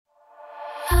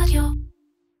רדיו.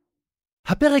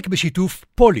 הפרק בשיתוף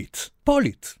פוליט.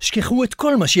 פוליט, שכחו את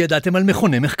כל מה שידעתם על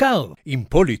מכוני מחקר. עם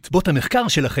פוליט, בוט המחקר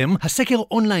שלכם, הסקר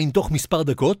אונליין תוך מספר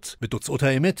דקות, ותוצאות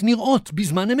האמת נראות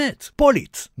בזמן אמת.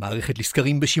 פוליט, מערכת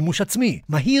לסקרים בשימוש עצמי,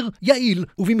 מהיר, יעיל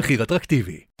ובמחיר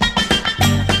אטרקטיבי.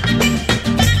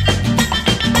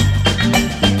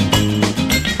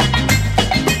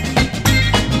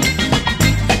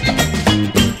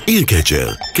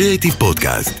 אירקצ'ר, קריאיטיב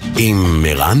פודקאסט, עם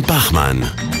מרן פחמן.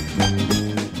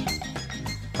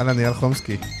 אהלן, אייל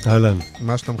חומסקי. אהלן.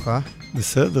 מה שלומך?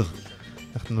 בסדר.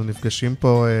 אנחנו נפגשים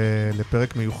פה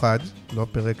לפרק מיוחד, לא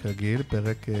פרק רגיל,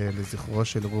 פרק לזכרו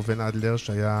של ראובן אדלר,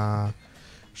 שהיה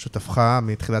שותפך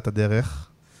מתחילת הדרך,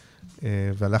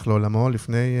 והלך לעולמו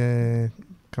לפני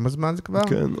כמה זמן זה כבר?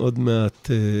 כן,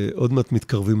 עוד מעט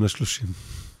מתקרבים ל-30.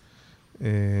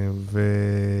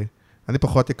 ואני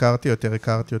פחות יותר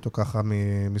הכרתי אותו ככה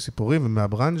מסיפורים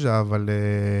ומהברנז'ה, אבל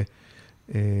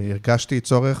הרגשתי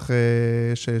צורך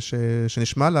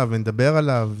שנשמע עליו ונדבר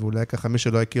עליו, ואולי ככה מי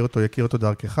שלא יכיר אותו, יכיר אותו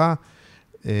דרכך.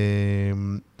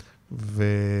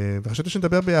 וחשבתי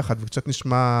שנדבר ביחד, וקצת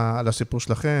נשמע על הסיפור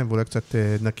שלכם, ואולי קצת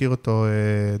נכיר אותו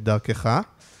דרכך.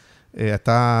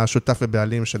 אתה שותף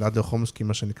ובעלים של אדלר חומסקי,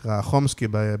 מה שנקרא חומסקי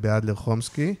באדלר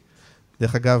חומסקי.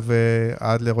 דרך אגב,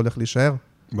 אדלר הולך להישאר?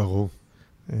 ברור.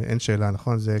 אין שאלה,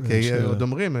 נכון? זה כי עוד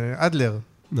אומרים, אדלר.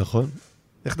 נכון.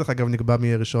 איך דרך אגב נקבע מי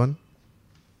יהיה ראשון?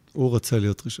 הוא רצה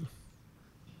להיות ראשון.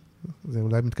 זה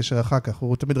אולי מתקשר אחר כך,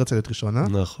 הוא תמיד רצה להיות ראשון, אה?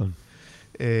 נכון.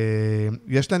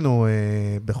 יש לנו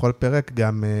בכל פרק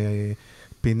גם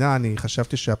פינה, אני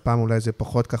חשבתי שהפעם אולי זה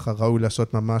פחות ככה ראוי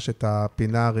לעשות ממש את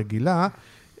הפינה הרגילה,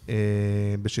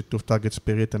 בשיתוף טארגט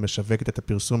ספיריט המשווקת את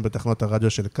הפרסום בתחנות הרדיו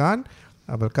של כאן,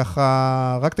 אבל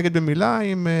ככה, רק תגיד במילה,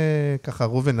 אם ככה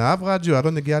ראובן אהב רדיו, היה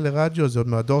לו נגיעה לרדיו, זה עוד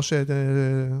מהדור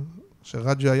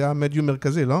שרדיו היה מדיום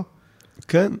מרכזי, לא?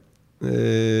 כן.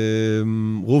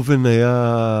 ראובן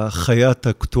היה חיית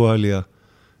אקטואליה,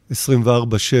 24/7,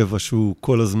 שהוא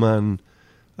כל הזמן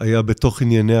היה בתוך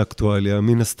ענייני אקטואליה.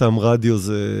 מן הסתם רדיו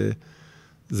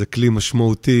זה כלי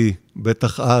משמעותי,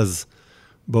 בטח אז,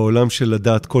 בעולם של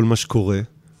לדעת כל מה שקורה,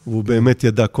 והוא באמת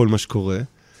ידע כל מה שקורה.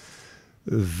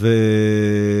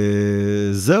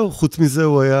 וזהו, חוץ מזה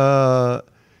הוא היה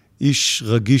איש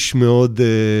רגיש מאוד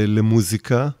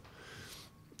למוזיקה,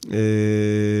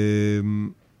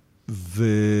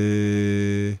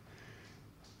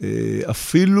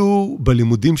 ואפילו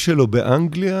בלימודים שלו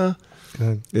באנגליה,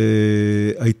 כן.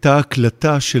 הייתה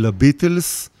הקלטה של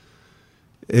הביטלס,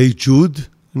 היי ג'וד,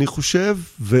 אני חושב,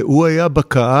 והוא היה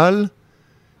בקהל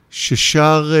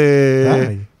ששר,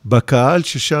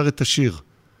 את השיר.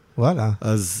 וואלה.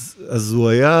 אז הוא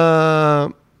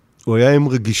היה עם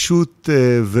רגישות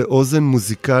ואוזן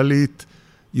מוזיקלית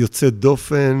יוצאת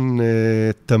דופן,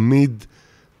 תמיד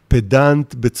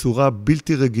פדנט בצורה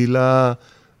בלתי רגילה,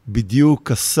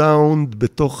 בדיוק הסאונד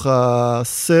בתוך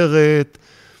הסרט,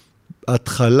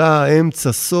 התחלה,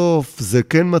 אמצע, סוף, זה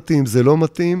כן מתאים, זה לא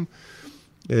מתאים.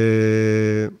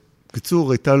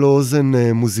 בקיצור, הייתה לו אוזן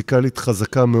מוזיקלית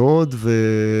חזקה מאוד,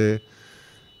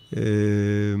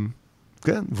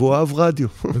 כן, והוא אהב רדיו.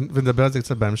 ונדבר על זה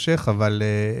קצת בהמשך, אבל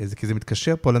כי זה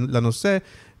מתקשר פה לנושא,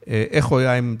 איך הוא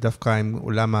היה דווקא עם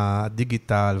עולם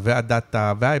הדיגיטל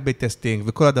והדאטה והאי-ביי טסטינג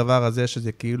וכל הדבר הזה,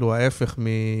 שזה כאילו ההפך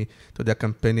אתה יודע,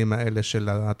 הקמפיינים האלה של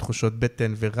התחושות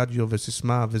בטן ורדיו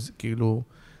וסיסמה, וזה כאילו,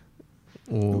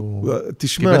 הוא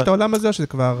קיבל את העולם הזה, או שזה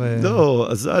כבר... לא,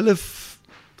 אז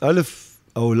א',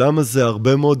 העולם הזה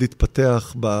הרבה מאוד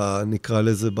התפתח, נקרא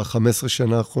לזה, ב-15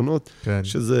 שנה האחרונות, כן.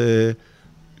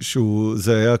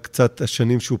 זה היה קצת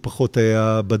השנים שהוא פחות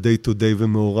היה ב-day to day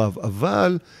ומעורב,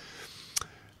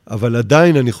 אבל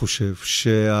עדיין אני חושב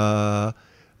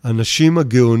שהאנשים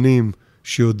הגאונים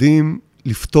שיודעים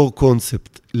לפתור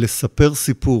קונספט, לספר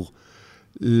סיפור,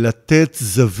 לתת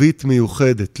זווית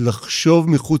מיוחדת, לחשוב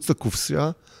מחוץ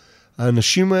לקופסה,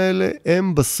 האנשים האלה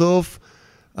הם בסוף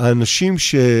האנשים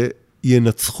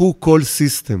שינצחו כל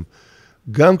סיסטם.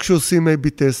 גם כשעושים A-B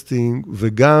טסטינג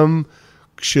וגם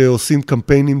כשעושים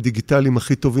קמפיינים דיגיטליים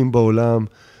הכי טובים בעולם,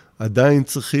 עדיין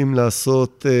צריכים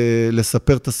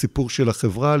לספר את הסיפור של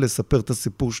החברה, לספר את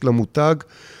הסיפור של המותג,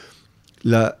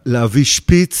 להביא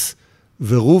שפיץ,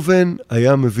 וראובן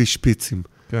היה מביא שפיצים.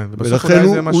 כן, ולכן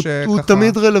הוא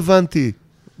תמיד רלוונטי.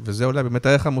 וזה אולי באמת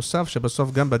הערך המוסף,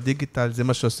 שבסוף גם בדיגיטל זה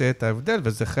מה שעושה את ההבדל,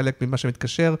 וזה חלק ממה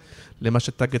שמתקשר למה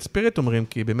שטארגט ספיריט אומרים,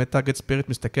 כי באמת טארגט ספיריט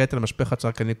מסתכלת על המשפך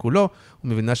הצרכני כולו,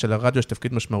 ומבינה שלרדיו יש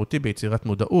תפקיד משמעותי ביצירת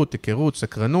מודעות, היכרות,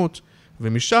 סקרנות,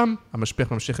 ומשם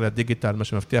המשפך ממשיך לדיגיטל, מה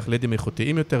שמבטיח לידים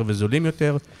איכותיים יותר וזולים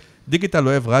יותר. דיגיטל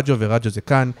אוהב רדיו, ורדיו זה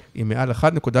כאן, עם מעל 1.8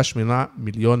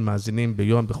 מיליון מאזינים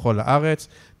ביום בכל הארץ.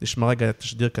 נשמע רגע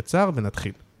תשדיר קצר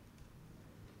ונתחיל.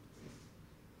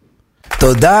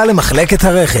 תודה למחלקת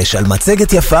הרכש על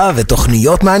מצגת יפה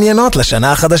ותוכניות מעניינות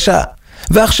לשנה החדשה.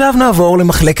 ועכשיו נעבור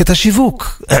למחלקת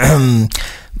השיווק.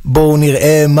 בואו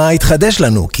נראה מה התחדש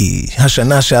לנו, כי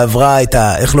השנה שעברה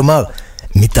הייתה, איך לומר,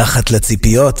 מתחת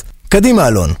לציפיות. קדימה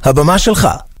אלון, הבמה שלך.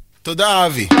 תודה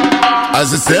אבי.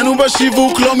 אז אצלנו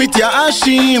בשיווק לא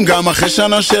מתייאשים, גם אחרי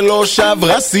שנה שלא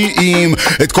שברה שיאים.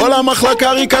 את כל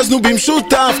המחלקה ריכזנו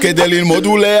במשותף, כדי ללמוד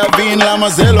ולהבין למה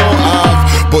זה לא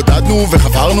אהב. בודדנו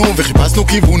וחפרנו וחיפשנו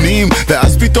כיוונים,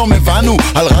 ואז פתאום הבנו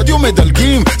על רדיו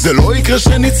מדלגים. זה לא יקרה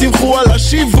שנצמחו על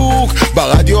השיווק,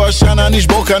 ברדיו השנה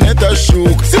נשבור כאן את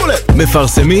השוק. שימו לב.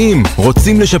 מפרסמים,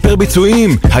 רוצים לשפר ביצועים,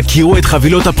 הכירו את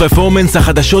חבילות הפרפורמנס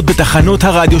החדשות בתחנות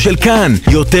הרדיו של כאן.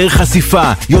 יותר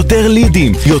חשיפה, יותר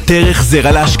לידים, יותר החזר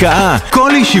על ההשקעה.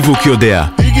 כל איש שיווק יודע.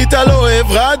 דיגיטל אוהב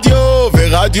רדיו,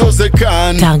 ורדיו זה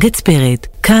כאן. טארגט ספיריט,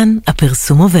 כאן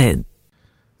הפרסום עובד.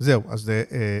 זהו, אז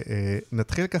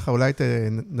נתחיל ככה,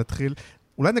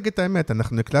 אולי נגיד את האמת,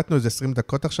 אנחנו הקלטנו איזה 20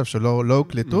 דקות עכשיו שלא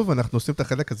הוקלטו, ואנחנו עושים את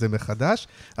החלק הזה מחדש,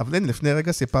 אבל הנה, לפני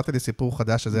רגע סיפרת לי סיפור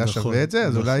חדש, אז היה שווה את זה,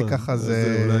 אז אולי ככה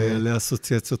זה... אולי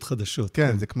לאסוציאציות חדשות.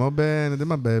 כן, זה כמו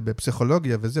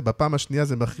בפסיכולוגיה וזה, בפעם השנייה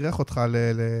זה מכריח אותך,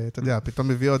 אתה יודע, פתאום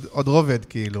מביא עוד רובד,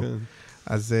 כאילו.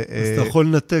 אז אתה יכול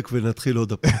לנתק ונתחיל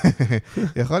עוד הפעם.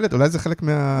 יכול להיות, אולי זה חלק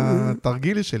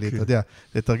מהתרגיל שלי, אתה יודע,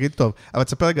 זה תרגיל טוב. אבל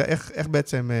תספר רגע, איך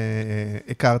בעצם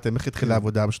הכרתם, איך התחילה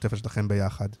העבודה המשותפת שלכם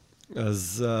ביחד?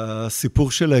 אז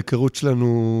הסיפור של ההיכרות שלנו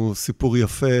הוא סיפור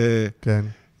יפה. כן.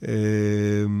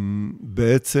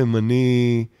 בעצם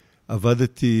אני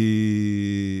עבדתי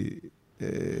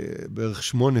בערך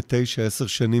 8, 9, 10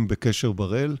 שנים בקשר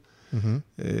בראל.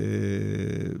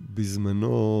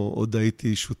 בזמנו עוד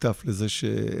הייתי שותף לזה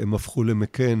שהם הפכו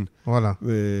למקן. וואלה.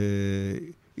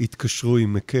 והתקשרו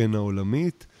עם מקן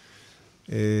העולמית.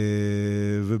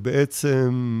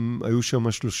 ובעצם היו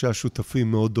שם 3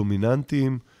 שותפים מאוד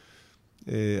דומיננטיים.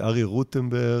 אריה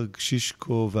רוטנברג,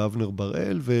 שישקו ואבנר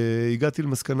בראל, והגעתי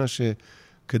למסקנה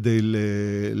שכדי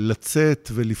לצאת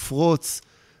ולפרוץ,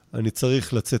 אני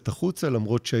צריך לצאת החוצה,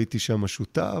 למרות שהייתי שם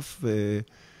שותף,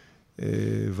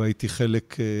 והייתי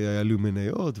חלק, היה לי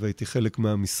מניות, והייתי חלק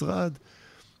מהמשרד,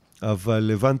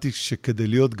 אבל הבנתי שכדי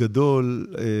להיות גדול,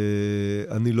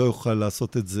 אני לא אוכל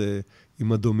לעשות את זה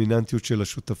עם הדומיננטיות של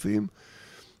השותפים,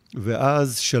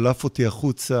 ואז שלף אותי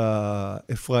החוצה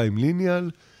אפרים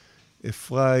ליניאל,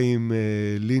 אפרים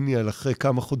ליניאל, אחרי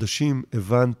כמה חודשים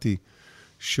הבנתי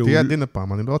שהוא... תהיה עדין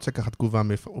הפעם, אני לא רוצה לקחת תגובה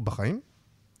הוא בחיים?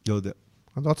 לא יודע.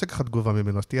 אני לא רוצה לקחת תגובה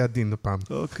ממנו, אז תהיה עדין הפעם.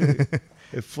 אוקיי.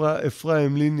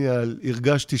 אפרים ליניאל,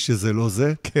 הרגשתי שזה לא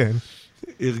זה. כן.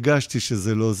 הרגשתי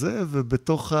שזה לא זה,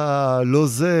 ובתוך הלא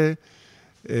זה,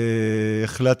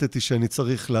 החלטתי שאני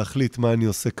צריך להחליט מה אני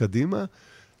עושה קדימה.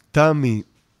 תמי,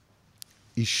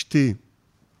 אשתי,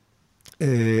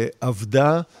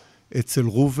 עבדה אצל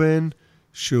רובן,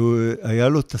 שהיה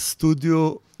לו את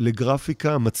הסטודיו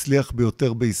לגרפיקה המצליח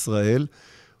ביותר בישראל.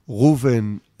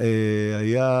 רובן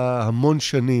היה המון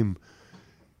שנים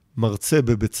מרצה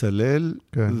בבצלאל,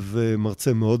 כן.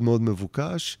 ומרצה מאוד מאוד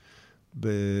מבוקש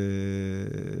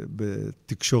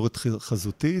בתקשורת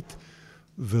חזותית,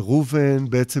 ורובן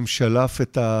בעצם שלף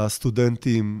את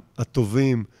הסטודנטים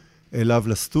הטובים אליו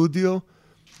לסטודיו,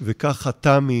 וככה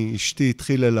תמי, אשתי,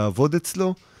 התחילה לעבוד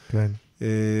אצלו. כן.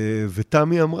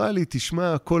 ותמי אמרה לי,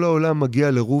 תשמע, כל העולם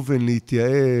מגיע לרובן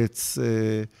להתייעץ,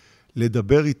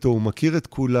 לדבר איתו, הוא מכיר את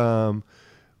כולם,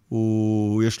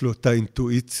 יש לו את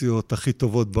האינטואיציות הכי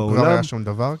טובות בעולם. הוא כבר היה שם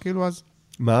דבר כאילו אז?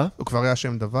 מה? הוא כבר היה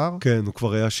שם דבר? כן, הוא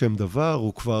כבר היה שם דבר,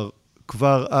 הוא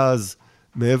כבר אז,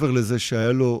 מעבר לזה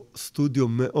שהיה לו סטודיו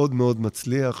מאוד מאוד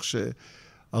מצליח,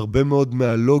 שהרבה מאוד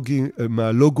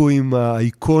מהלוגויים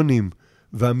האיקונים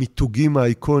והמיתוגים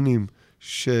האיקונים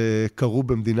שקרו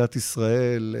במדינת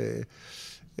ישראל,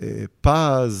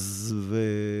 פז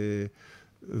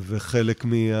וחלק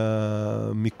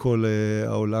מכל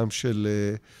העולם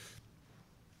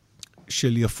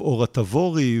של יפאור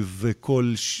התבורי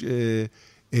וכל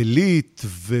אליט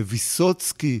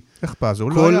וויסוצקי. איך פז?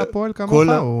 הוא לא היה פועל כמוך?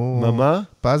 מה?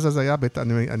 פז אז היה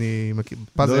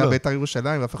פז היה בית"ר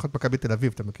ירושלים ואף אחד מכבי תל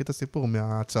אביב. אתה מכיר את הסיפור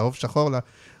מהצהוב שחור?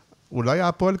 הוא לא היה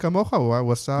הפועל כמוך?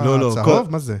 הוא עשה צהוב?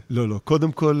 מה זה? לא.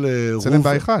 קודם כל צלם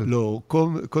בהיכל. לא,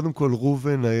 קודם כל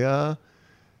רובן היה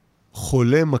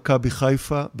חולה מכבי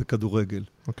חיפה בכדורגל.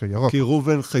 אוקיי, ירוק. כי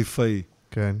רובן חיפאי.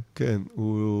 כן. כן,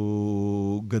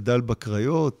 הוא גדל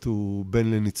בקריות, הוא בן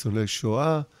לניצולי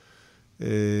שואה,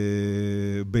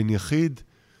 בן יחיד,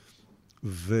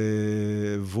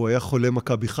 והוא היה חולה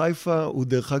מכבי חיפה. הוא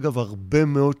דרך אגב הרבה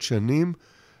מאוד שנים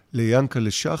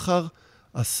ליענקל'ה שחר,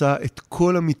 עשה את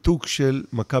כל המיתוג של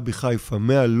מכבי חיפה,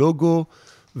 מהלוגו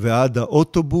ועד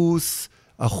האוטובוס,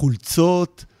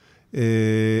 החולצות,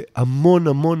 המון,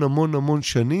 המון, המון, המון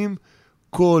שנים,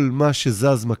 כל מה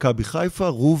שזז מכבי חיפה,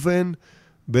 רובן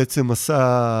בעצם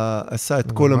עשה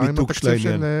את כל המיתוג של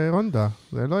העניין. מה עם התקציב של הונדה?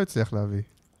 זה לא הצליח להביא.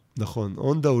 נכון,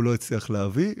 הונדה הוא לא הצליח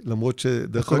להביא, למרות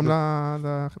שדרך קוראים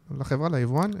לחברה,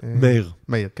 ליבואן?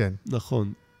 מאיר, כן.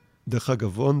 נכון. דרך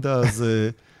אגב, הונדה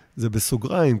זה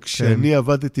בסוגריים. כשאני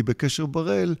עבדתי בקשר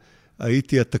בראל,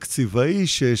 הייתי התקציבאי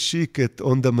שהשיק את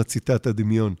הונדה מציתת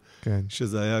הדמיון. כן.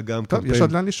 שזה היה גם טוב, יש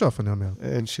עוד לאן לשאוף, אני אומר.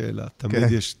 אין שאלה,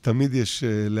 תמיד יש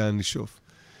לאן לשאוף.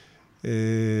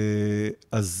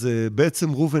 אז בעצם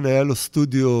רובן היה לו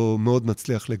סטודיו מאוד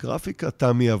מצליח לגרפיקה,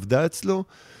 תמי עבדה אצלו,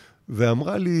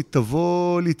 ואמרה לי,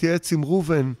 תבוא להתייעץ עם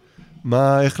רובן,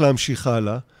 איך להמשיך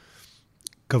הלאה.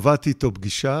 קבעתי איתו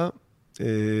פגישה,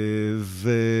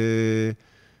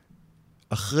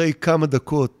 ואחרי כמה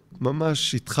דקות,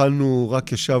 ממש התחלנו,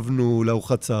 רק ישבנו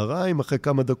לארוחת צהריים, אחרי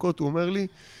כמה דקות הוא אומר לי,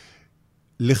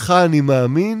 לך אני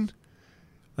מאמין,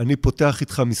 אני פותח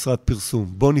איתך משרד פרסום,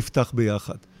 בוא נפתח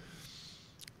ביחד.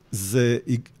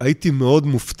 הייתי מאוד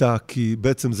מופתע, כי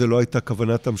בעצם זה לא הייתה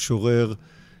כוונת המשורר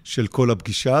של כל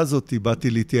הפגישה הזאת, באתי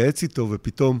להתייעץ איתו,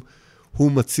 ופתאום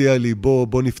הוא מציע לי,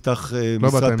 בוא נפתח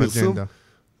משרד פרסום.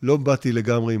 לא באתי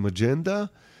לגמרי עם אג'נדה,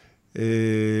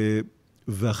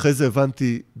 ואחרי זה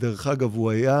הבנתי, דרך אגב, הוא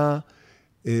היה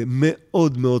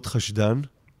מאוד מאוד חשדן,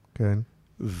 כן.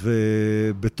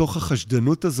 ובתוך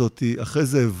החשדנות הזאת, אחרי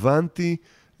זה הבנתי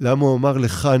למה הוא אמר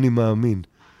לך אני מאמין,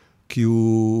 כי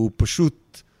הוא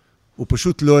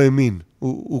פשוט לא האמין.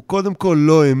 הוא קודם כל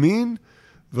לא האמין,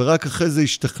 ורק אחרי זה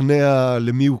השתכנע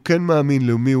למי הוא כן מאמין,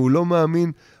 למי הוא לא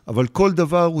מאמין, אבל כל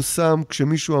דבר הוא שם,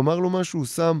 כשמישהו אמר לו משהו, הוא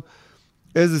שם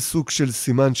איזה סוג של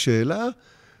סימן שאלה,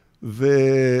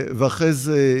 ואחרי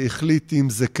זה החליט אם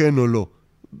זה כן או לא,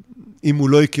 אם הוא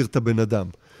לא הכיר את הבן אדם.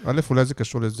 א', אולי זה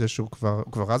קשור לזה שהוא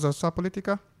כבר אז עשה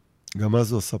פוליטיקה? גם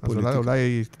אז הוא עשה פוליטיקה. אז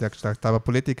אולי, כשאתה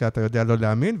בפוליטיקה אתה יודע לא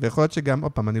להאמין, ויכול להיות שגם,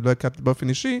 עוד פעם, אני לא הכרתי באופן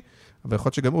אישי, אבל יכול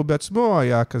להיות שגם הוא בעצמו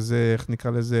היה כזה, איך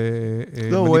נקרא לזה,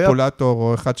 מניפולטור,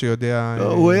 או אחד שיודע...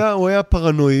 הוא היה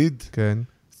פרנואיד. כן.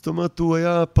 זאת אומרת, הוא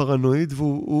היה פרנואיד,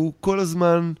 והוא כל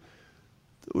הזמן,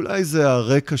 אולי זה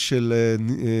הרקע של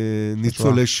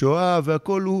ניצולי שואה,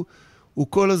 והכל הוא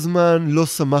כל הזמן לא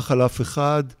שמח על אף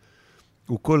אחד,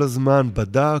 הוא כל הזמן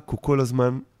בדק,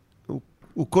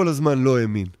 הוא כל הזמן לא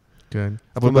האמין. כן.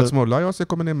 אבל בעצמו לא היה עושה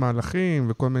כל מיני מהלכים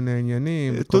וכל מיני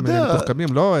עניינים, וכל מיני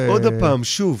מתוחכמים, לא... עוד הפעם,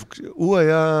 שוב, הוא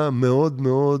היה מאוד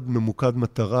מאוד ממוקד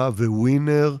מטרה,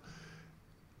 וווינר,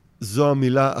 זו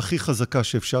המילה הכי חזקה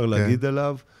שאפשר להגיד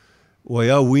עליו, הוא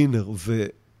היה ווינר,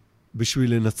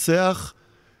 ובשביל לנצח,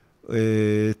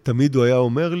 תמיד הוא היה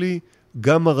אומר לי,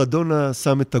 גם מרדונה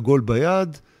שם את הגול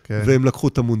ביד, והם לקחו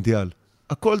את המונדיאל.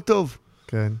 הכל טוב.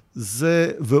 כן.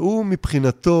 והוא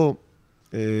מבחינתו,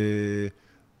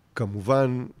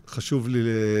 כמובן, חשוב לי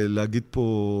להגיד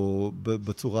פה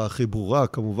בצורה הכי ברורה,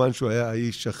 כמובן שהוא היה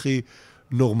האיש הכי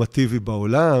נורמטיבי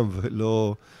בעולם,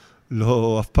 ולא,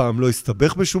 אף פעם לא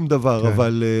הסתבך בשום דבר, כן.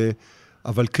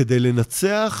 אבל כדי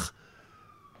לנצח,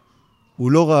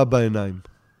 הוא לא ראה בעיניים.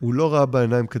 הוא לא ראה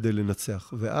בעיניים כדי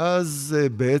לנצח. ואז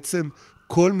בעצם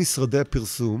כל משרדי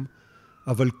הפרסום,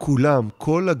 אבל כולם,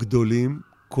 כל הגדולים,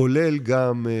 כולל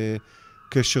גם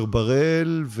קשר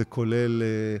בראל, וכולל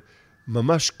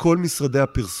ממש כל משרדי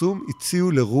הפרסום,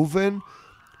 הציעו לרובן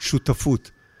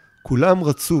שותפות. כולם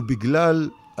רצו, בגלל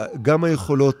גם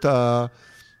היכולות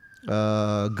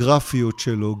הגרפיות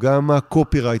שלו, גם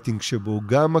הקופירייטינג שבו,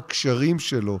 גם הקשרים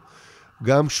שלו,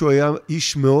 גם שהוא היה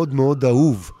איש מאוד מאוד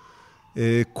אהוב.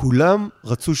 כולם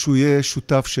רצו שהוא יהיה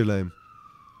שותף שלהם.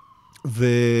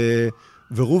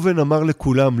 ורובן אמר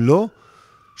לכולם לא.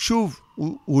 שוב,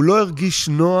 הוא לא הרגיש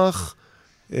נוח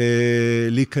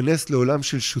להיכנס לעולם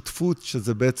של שותפות,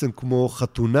 שזה בעצם כמו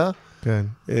חתונה, כן.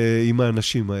 עם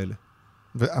האנשים האלה.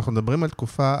 ואנחנו מדברים על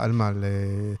תקופה, על מה?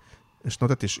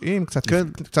 לשנות ה-90?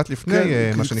 קצת לפני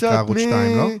מה שנקרא ערוץ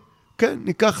 2, לא? כן,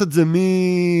 ניקח את זה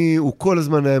הוא כל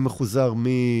הזמן היה מחוזר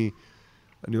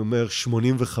אני אומר,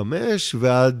 85,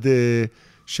 ועד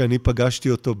שאני פגשתי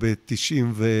אותו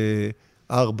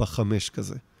ב-94-5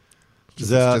 כזה.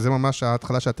 שזה ממש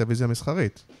ההתחלה של הטלוויזיה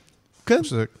המסחרית. כן,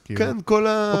 כן, כל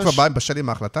הוא כבר בא בשל עם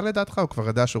ההחלטה לדעתך? הוא כבר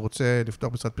ידע שהוא רוצה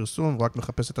לפתוח משרד פרסום, והוא רק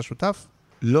מחפש את השותף?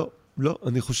 לא, לא.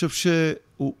 אני חושב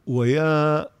שהוא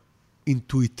היה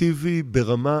אינטואיטיבי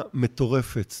ברמה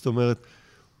מטורפת. זאת אומרת,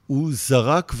 הוא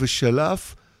זרק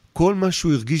ושלף כל מה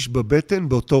שהוא הרגיש בבטן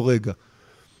באותו רגע.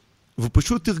 והוא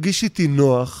פשוט הרגיש איתי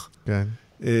נוח. כן.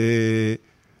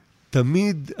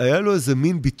 תמיד היה לו איזה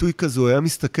מין ביטוי כזה, הוא היה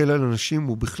מסתכל על אנשים,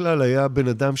 הוא בכלל היה בן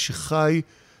אדם שחי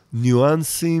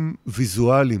ניואנסים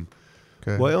ויזואליים.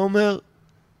 כן. הוא היה אומר,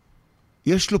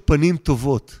 יש לו פנים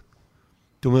טובות.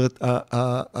 זאת אומרת,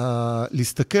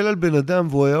 להסתכל על בן אדם,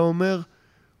 והוא היה אומר,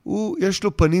 יש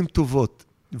לו פנים טובות.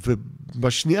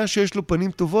 ובשנייה שיש לו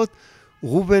פנים טובות,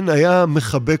 רובן היה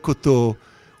מחבק אותו,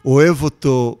 אוהב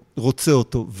אותו, רוצה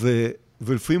אותו.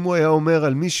 ולפעמים הוא היה אומר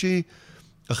על מישהי,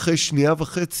 אחרי שנייה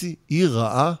וחצי, היא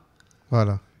רעה.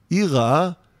 וואלה. היא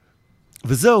רעה,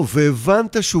 וזהו,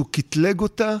 והבנת שהוא קטלג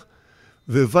אותה,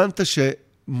 והבנת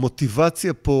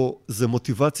שמוטיבציה פה זה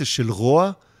מוטיבציה של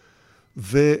רוע,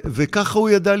 וככה הוא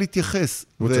ידע להתייחס.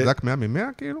 הוא צדק 100 מ-100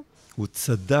 כאילו? הוא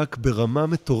צדק ברמה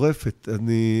מטורפת.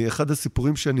 אחד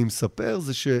הסיפורים שאני מספר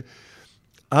זה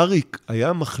שאריק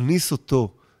היה מכניס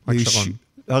אותו...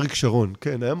 אריק שרון,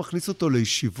 כן, היה מכניס אותו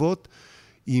לישיבות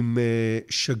עם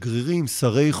שגרירים,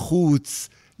 שרי חוץ,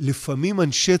 לפעמים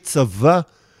אנשי צבא,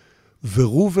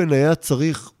 ורובן היה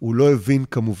צריך, הוא לא הבין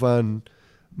כמובן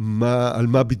על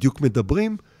מה בדיוק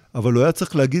מדברים, אבל הוא היה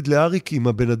צריך להגיד לאריק אם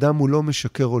הבן אדם הוא לא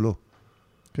משקר או לא.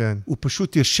 כן. הוא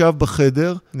פשוט ישב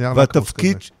בחדר,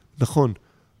 והתפקיד... נכון.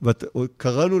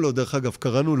 קראנו לו, דרך אגב,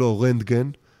 קראנו לו רנטגן,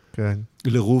 כן.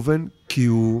 לרובן, כי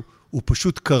הוא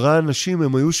פשוט קרא אנשים,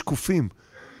 הם היו שקופים.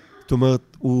 זאת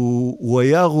אומרת, הוא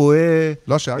היה רואה...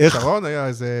 לא, שאריק שרון היה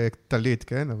איזה טלית,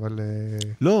 כן? אבל...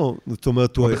 לא, זאת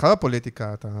אומרת... הוא בכלל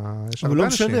הפוליטיקה, יש הרבה אנשים. אבל לא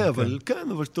משנה, אבל כן,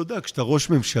 אבל אתה יודע, כשאתה ראש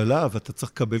ממשלה ואתה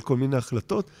צריך לקבל כל מיני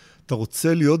החלטות, אתה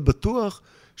רוצה להיות בטוח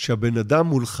שהבן אדם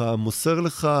מולך מוסר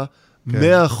לך 100%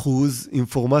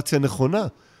 אינפורמציה נכונה.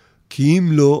 כי אם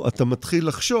לא, אתה מתחיל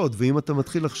לחשוד, ואם אתה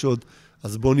מתחיל לחשוד,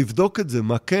 אז בוא נבדוק את זה,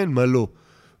 מה כן, מה לא.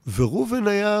 ורובן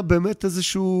היה באמת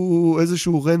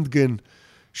איזשהו רנטגן,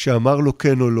 שאמר לו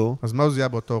כן או לא. אז מה הוא זיהה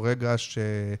באותו רגע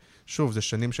שוב, זה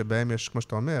שנים שבהם יש, כמו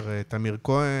שאתה אומר, תמיר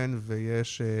כהן,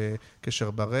 ויש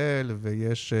קשר בראל,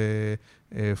 ויש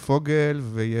פוגל,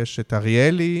 ויש את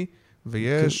אריאלי,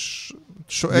 ויש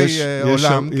שועי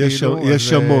עולם, כאילו.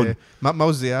 יש המון. מה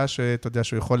הוא זיהה שאתה יודע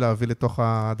שהוא יכול להביא לתוך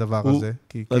הדבר הזה?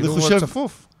 כי כאילו הוא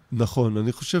צפוף. נכון,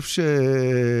 אני חושב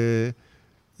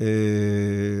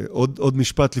עוד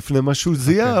משפט לפני מה שהוא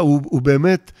זיהה, הוא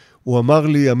באמת... הוא אמר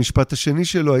לי, המשפט השני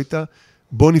שלו הייתה,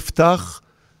 בוא נפתח,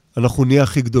 אנחנו נהיה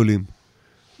הכי גדולים.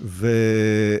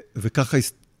 וככה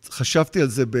חשבתי על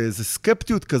זה באיזו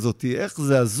סקפטיות כזאת, איך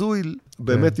זה הזוי,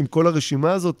 באמת עם כל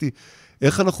הרשימה הזאת,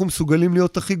 איך אנחנו מסוגלים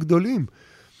להיות הכי גדולים.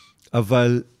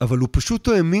 אבל הוא פשוט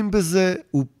האמין בזה,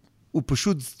 הוא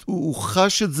פשוט, הוא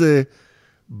חש את זה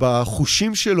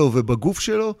בחושים שלו ובגוף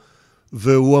שלו,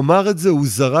 והוא אמר את זה, הוא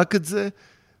זרק את זה,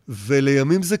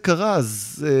 ולימים זה קרה,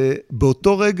 אז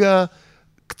באותו רגע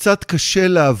קצת קשה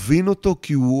להבין אותו,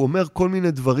 כי הוא אומר כל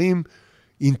מיני דברים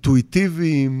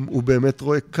אינטואיטיביים, הוא באמת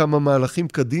רואה כמה מהלכים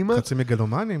קדימה. חצי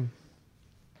מגלומנים?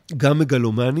 גם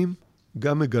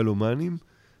מגלומנים,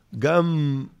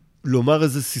 גם לומר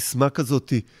איזו סיסמה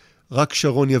כזאת, רק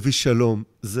שרון יביא שלום,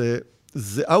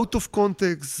 זה out of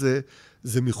context,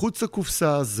 זה מחוץ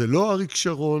לקופסה, זה לא אריק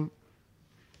שרון,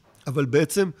 אבל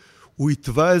בעצם הוא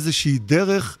התווה איזושהי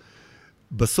דרך,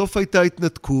 בסוף הייתה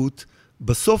התנתקות,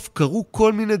 בסוף קרו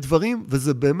כל מיני דברים,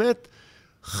 וזה באמת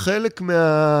חלק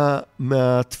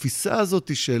מהתפיסה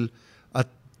הזאת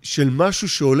של משהו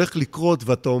שהולך לקרות,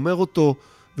 ואתה אומר אותו,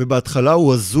 ובהתחלה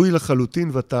הוא הזוי לחלוטין,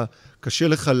 ואתה קשה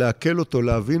לך לעכל אותו,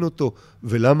 להבין אותו,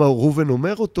 ולמה רובן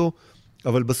אומר אותו,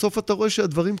 אבל בסוף אתה רואה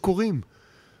שהדברים קורים.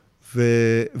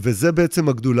 וזה בעצם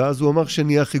הגדולה, אז הוא אמר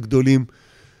שנהיה הכי גדולים,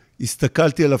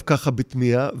 הסתכלתי עליו ככה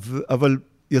בתמיהה, אבל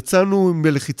יצאנו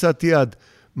בלחיצת יד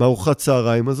מארוחת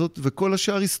צהריים הזאת, וכל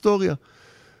השאר היסטוריה.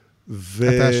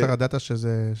 אתה ישר ידעת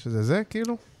שזה זה,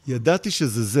 כאילו? ידעתי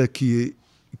שזה זה,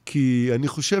 כי אני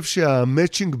חושב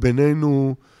שהמאצ'ינג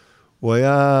בינינו, הוא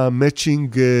היה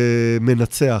מאצ'ינג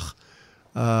מנצח.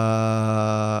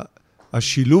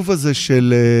 השילוב הזה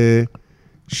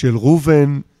של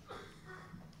רובן,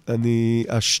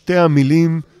 השתי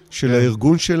המילים של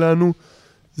הארגון שלנו,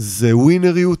 זה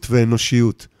ווינריות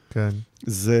ואנושיות. כן.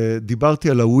 דיברתי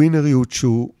על הווינריות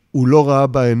שהוא לא ראה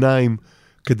בעיניים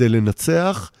כדי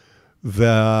לנצח,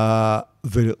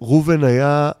 ורובן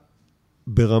היה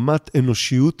ברמת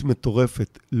אנושיות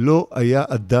מטורפת. לא היה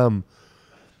אדם.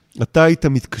 אתה היית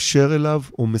מתקשר אליו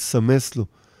או מסמס לו,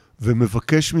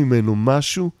 ומבקש ממנו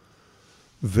משהו,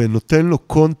 ונותן לו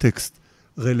קונטקסט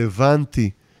רלוונטי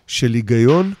של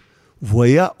היגיון, והוא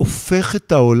היה הופך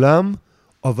את העולם,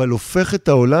 אבל הופך את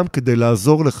העולם כדי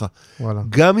לעזור לך. וואלה.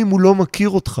 גם אם הוא לא מכיר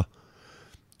אותך.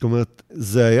 זאת אומרת,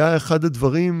 זה היה אחד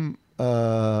הדברים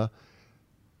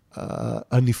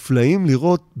הנפלאים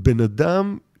לראות בן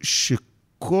אדם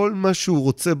שכל מה שהוא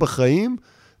רוצה בחיים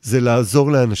זה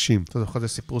לעזור לאנשים. אתה זוכר, זה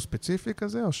סיפור ספציפי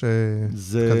כזה, או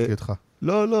שקלתי אותך?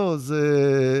 לא,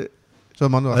 זה... עכשיו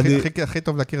אמרנו, הכי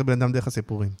טוב להכיר בן אדם דרך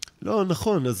הסיפורים. לא,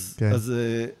 נכון, אז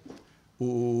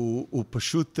הוא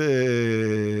פשוט,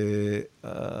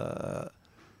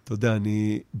 אתה יודע,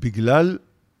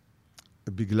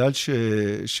 בגלל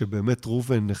שבאמת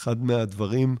ראובן, אחד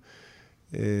מהדברים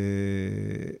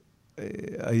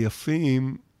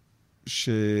היפים,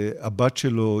 שהבת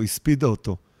שלו הספידה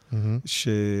אותו,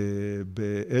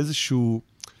 שבאיזשהו,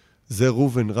 זה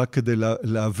ראובן, רק כדי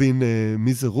להבין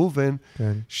מי זה ראובן,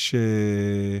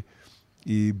 שהיא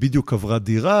בדיוק עברה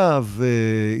דירה,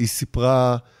 והיא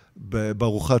סיפרה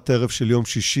בארוחת ערב של יום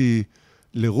שישי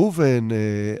לראובן,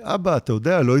 אבא, אתה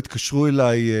יודע, לא התקשרו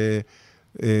אליי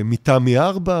מתמי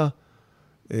 4,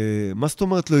 מה זאת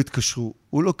אומרת לא התקשרו?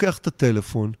 הוא לוקח את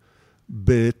הטלפון,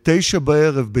 ב-9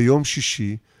 בערב ביום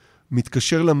שישי,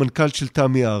 מתקשר למנכ"ל של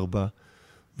תמי 4,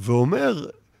 ואומר,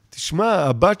 תשמע,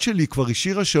 הבת שלי כבר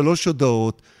השאירה 3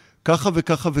 הודעות, ככה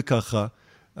וככה וככה,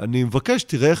 אני מבקש,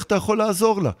 תראה איך אתה יכול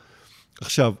לעזור לה.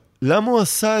 עכשיו, למה הוא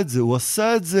עשה את זה? הוא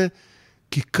עשה את זה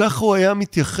כי ככה הוא היה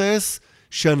מתייחס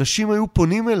שאנשים היו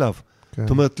פונים אליו. כן. זאת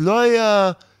אומרת, לא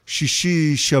היה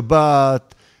שישי,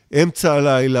 שבת, אמצע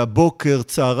הלילה, בוקר,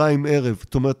 צהריים, ערב.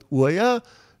 זאת אומרת, הוא היה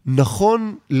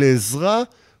נכון לעזרה,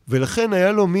 ולכן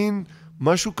היה לו מין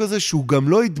משהו כזה שהוא גם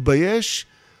לא התבייש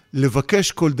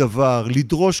לבקש כל דבר,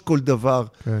 לדרוש כל דבר.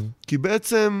 כן. כי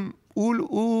בעצם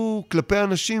הוא כלפי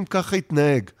אנשים ככה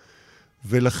התנהג.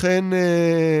 ולכן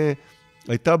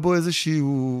הייתה בו איזושהי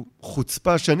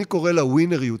חוצפה, שאני קורא לה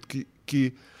ווינריות, כי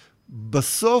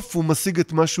בסוף הוא משיג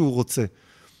את מה שהוא רוצה.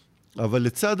 אבל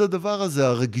לצד הדבר הזה,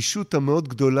 הרגישות המאוד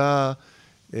גדולה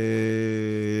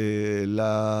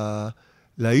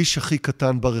לאיש הכי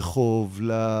קטן ברחוב,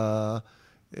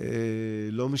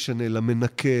 לא משנה,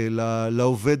 למנקה,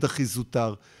 לעובד הכי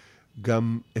זוטר.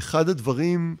 גם אחד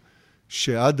הדברים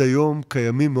שעד היום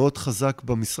קיימים מאוד חזק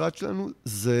במשרד שלנו,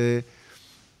 זה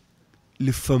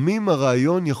לפעמים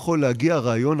הרעיון יכול להגיע,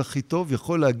 הרעיון הכי טוב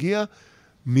יכול להגיע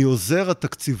מעוזר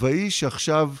התקציבאי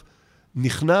שעכשיו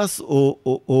נכנס,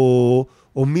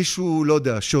 או מישהו, לא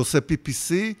יודע, שעושה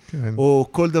PPC, כן. או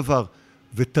כל דבר.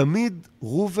 ותמיד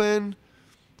ראובן...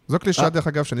 זו קלישה, דרך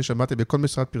אגב, שאני שמעתי בכל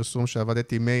משרד פרסום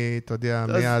שעבדתי אתה יודע,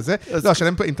 מהזה. לא, השאלה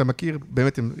אם אתה מכיר,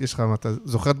 באמת, אם יש לך, אתה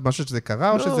זוכר משהו שזה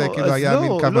קרה, או שזה כאילו היה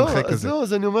מין קו מנחה כזה? לא,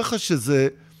 אז אני אומר לך שזה...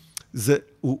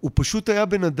 הוא פשוט היה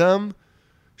בן אדם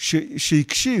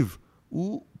שהקשיב.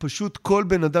 הוא פשוט כל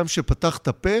בן אדם שפתח את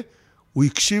הפה, הוא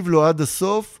הקשיב לו עד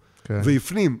הסוף,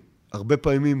 והפנים. הרבה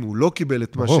פעמים הוא לא קיבל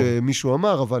את מה שמישהו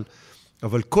אמר,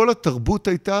 אבל כל התרבות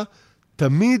הייתה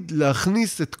תמיד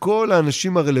להכניס את כל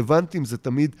האנשים הרלוונטיים, זה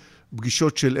תמיד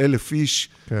פגישות של 1,000 איש,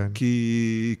 כן.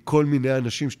 כי כל מיני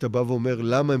אנשים שאתה בא ואומר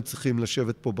למה הם צריכים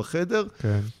לשבת פה בחדר,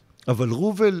 כן. אבל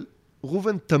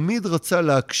ראובן תמיד רצה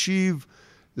להקשיב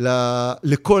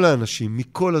לכל האנשים,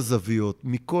 מכל הזוויות,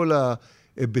 מכל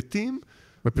ההיבטים.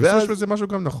 בפרסום שלו זה משהו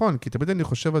גם נכון, כי תמיד אני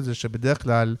חושב על זה שבדרך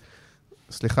כלל,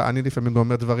 סליחה, אני לפעמים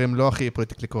אומר דברים לא הכי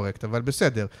פוליטיקלי קורקט, אבל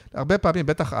בסדר. הרבה פעמים,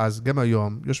 בטח אז, גם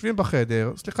היום, יושבים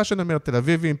בחדר, סליחה שאני אומר, תל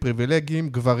אביבים, פריבילגיים,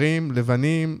 גברים,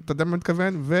 לבנים, אתה יודע מה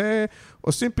מתכוון?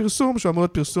 ועושים פרסום שאמור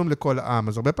להיות פרסום לכל העם.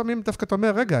 אז הרבה פעמים דווקא אתה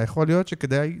אומר, רגע, יכול להיות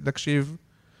שכדאי להקשיב,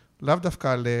 לאו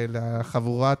דווקא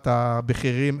לחבורת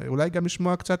הבכירים, אולי גם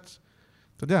לשמוע קצת,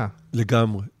 אתה יודע.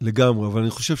 לגמרי, אבל אני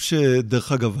חושב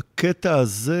שדרך אגב, הקטע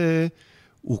הזה,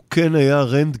 הוא כן היה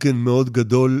רנטגן מאוד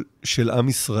גדול של עם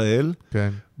ישראל, כן.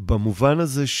 במובן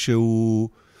הזה שהוא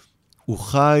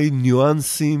חי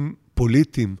ניואנסים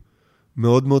פוליטיים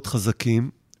מאוד מאוד חזקים,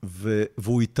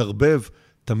 והוא התערבב,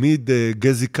 תמיד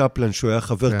גזי קפלן, שהוא היה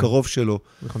חבר כן. קרוב שלו.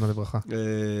 זכרונו לברכה.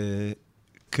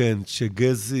 כן,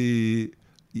 שגזי,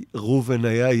 ראובן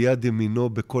היה יד ימינו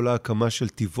בכל ההקמה של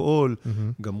טבעול,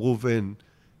 גם ראובן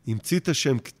המציא את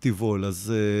השם כטבעול,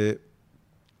 אז...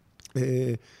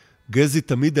 גזי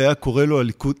תמיד היה קורא לו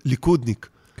ליכודניק.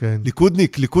 כן.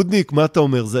 ליכודניק, מה אתה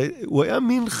אומר? הוא היה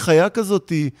מין חיה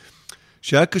כזאת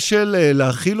שהיה קשה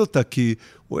להכיל אותה, כי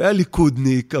הוא היה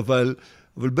ליכודניק, אבל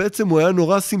בעצם הוא היה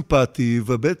נורא סימפטי,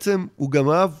 ובעצם הוא גם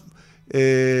אהב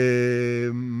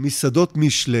מסעדות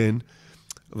משלן,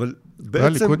 אבל בעצם... הוא היה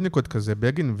ליכודניק עוד כזה,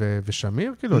 בגין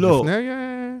ושמיר, כאילו, לא, לפני...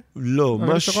 לא,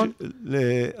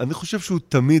 אני חושב שהוא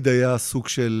תמיד היה סוג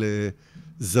של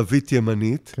זווית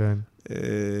ימנית. כן.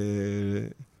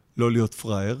 לא להיות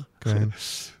פראייר. כן.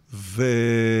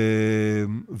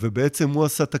 ובעצם הוא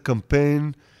עשה את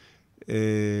הקמפיין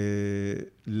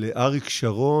לאריק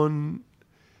שרון,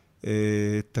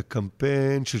 את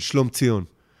הקמפיין של שלום ציון.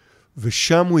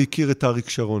 ושם הוא הכיר את אריק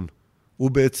שרון.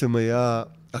 הוא בעצם היה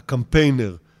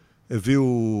הקמפיינר.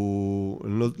 הביאו,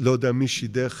 אני לא יודע מי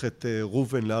שידך את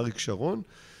ראובן לאריק שרון,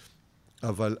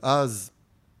 אבל אז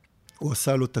הוא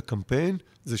עשה לו את הקמפיין,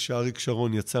 זה שאריק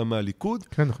שרון יצא מהליכוד,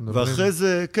 כן,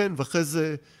 ואחרי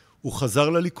זה הוא חזר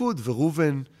לליכוד,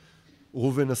 וראובן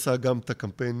ראובן עשה גם את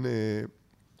הקמפיין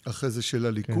אחרי זה של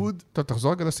הליכוד. טוב,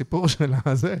 תחזור רגע לסיפור של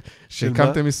הזה,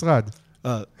 שהקמתם משרד.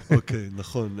 אוקיי,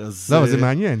 נכון. לא, זה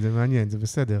מעניין, זה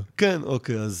בסדר. כן,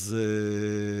 אוקיי, אז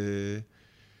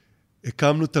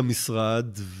הקמנו את המשרד,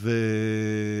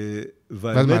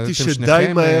 והאמת היא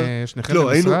שדי מהר... שניכם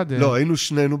במשרד? לא, היינו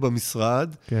שנינו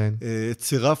במשרד. כן.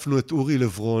 צירפנו את אורי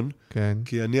לברון, כן.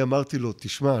 כי אני אמרתי לו,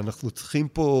 תשמע, אנחנו צריכים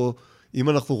פה, אם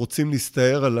אנחנו רוצים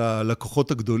להסתער על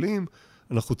הלקוחות הגדולים,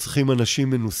 אנחנו צריכים אנשים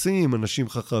מנוסים, אנשים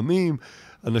חכמים,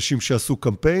 אנשים שעשו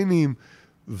קמפיינים,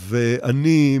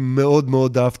 ואני מאוד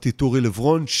מאוד אהבתי את אורי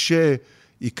לברון,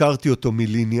 שהכרתי אותו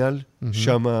מליניאל,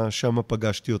 שם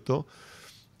פגשתי אותו.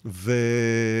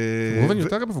 ראובן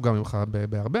יותר מבוגר ממך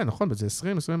בהרבה, נכון? בזה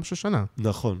 20-26 שנה.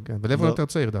 נכון. כן, ולברון יותר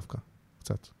צעיר דווקא,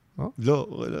 קצת.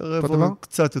 לא, רברון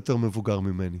קצת יותר מבוגר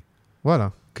ממני. וואלה.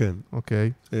 כן.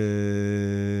 אוקיי.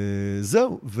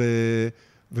 זהו,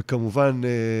 וכמובן,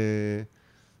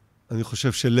 אני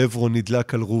חושב שלברון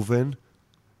נדלק על ראובן,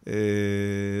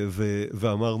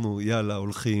 ואמרנו, יאללה,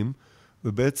 הולכים,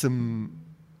 ובעצם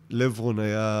לברון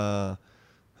היה,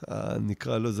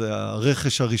 נקרא לו, זה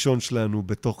הרכש הראשון שלנו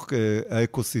בתוך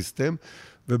האקוסיסטם,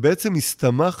 ובעצם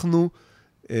הסתמכנו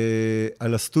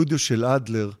על הסטודיו של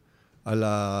אדלר, על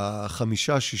 5,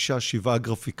 6, 7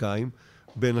 גרפיקאים,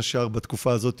 בין השאר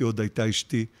בתקופה הזאת עוד הייתה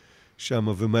אשתי שם,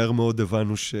 ומהר מאוד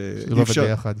הבנו שלא עובד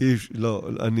ביחד. לא,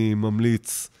 אני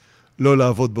ממליץ לא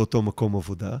לעבוד באותו מקום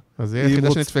עבודה. אז היא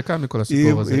היחידה שנדפקה מכל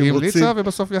הסיפור הזה. היא המליצה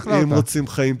ובסוף יכלה אותה. אם רוצים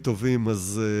חיים טובים,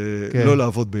 אז לא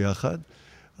לעבוד ביחד.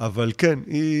 אבל כן,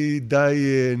 היא די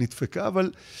נדפקה,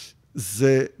 אבל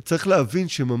זה צריך להבין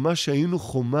שממש היינו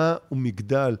חומה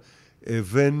ומגדל.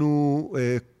 הבאנו,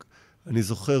 אני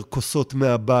זוכר, כוסות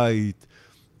מהבית,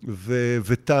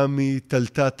 ותמי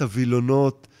תלתה את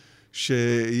הווילונות,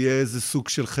 שיהיה איזה סוג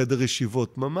של חדר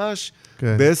ישיבות. ממש,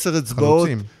 כן.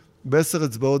 בעשר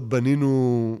אצבעות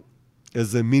בנינו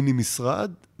איזה מיני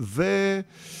משרד,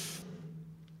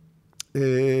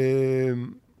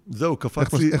 זהו,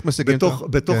 קפץ לי,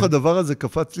 בתוך הדבר הזה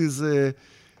קפץ לי איזה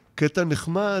קטע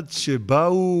נחמד,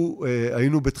 שבאו,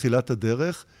 היינו בתחילת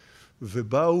הדרך,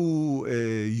 ובאו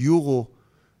יורו,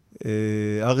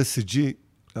 RSCG,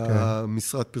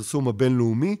 המשרד פרסום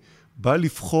הבינלאומי, בא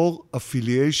לבחור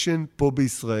אפיליישן פה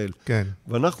בישראל. כן.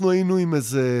 ואנחנו היינו עם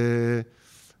איזה,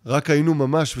 רק היינו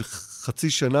ממש חצי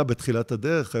שנה בתחילת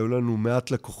הדרך, היו לנו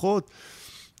מעט לקוחות,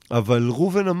 אבל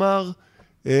ראובן אמר,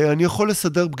 אני יכול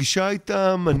לסדר פגישה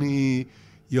איתם, אני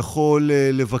יכול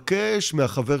לבקש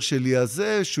מהחבר שלי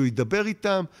הזה, שהוא ידבר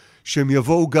איתם, שהם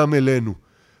יבואו גם אלינו.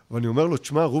 ואני אומר לו,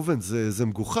 תשמע, ראובן, זה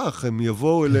מגוחך, הם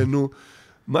יבואו אלינו,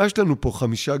 מה יש לנו פה,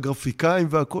 5 גרפיקאים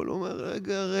והכל? הוא אומר,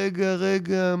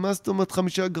 רגע, מה זאת אומרת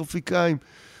 5 גרפיקאים?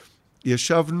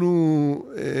 ישבנו,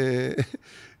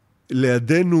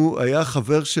 לידינו היה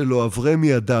חבר שלו,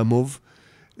 אברמי אדמוב,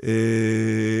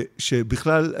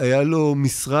 שבכלל היה לו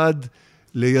משרד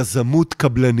ליזמות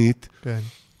קבלנית. כן.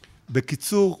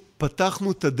 בקיצור,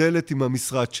 פתחנו את הדלת עם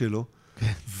המשרד שלו,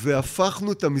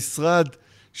 והפכנו את המשרד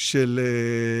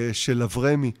של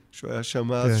אברמי, שהוא היה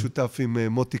שם אז שותף עם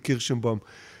מוטי קירשנבאום,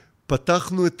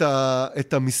 פתחנו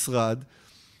את המשרד,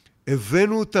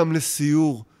 הבאנו אותם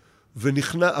לסיור,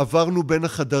 עברנו בין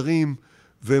החדרים,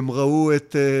 והם ראו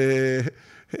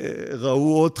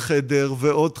עוד חדר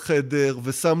ועוד חדר,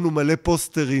 ושמנו מלא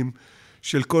פוסטרים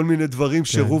של כל מיני דברים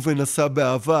שראובן עשה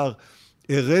בעבר.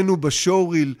 הראינו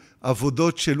בשואוריל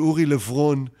עבודות של אורי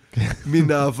לברון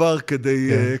מן העבר,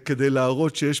 כדי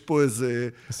להראות שיש פה איזה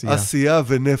עשייה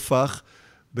ונפח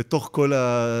בתוך כל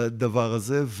הדבר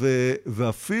הזה,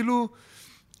 ואפילו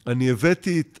אני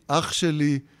הבאתי את אח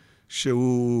שלי,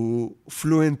 שהוא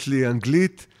פלואנטלי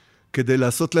אנגלית, כדי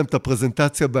לעשות להם את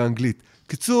הפרזנטציה באנגלית.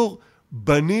 קיצור,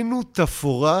 בנינו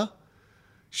תפורה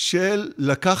של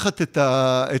לקחת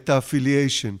את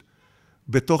האפיליישן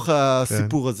בתוך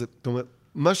הסיפור הזה. זאת אומרת,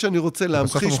 מה שאני רוצה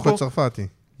להמחיש פה... בסוף המוחד צרפתי.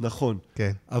 נכון.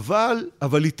 כן.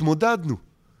 אבל התמודדנו.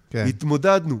 כן.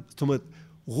 התמודדנו. זאת אומרת,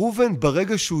 ראובן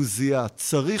ברגע שהוא זיהה,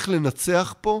 צריך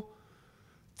לנצח פה,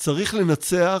 צריך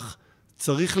לנצח,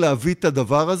 צריך להביא את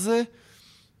הדבר הזה,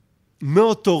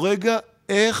 מאותו רגע,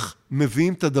 איך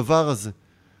מביאים את הדבר הזה.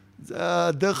 זה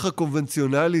הדרך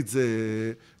הקונבנציונלית,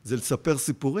 זה לספר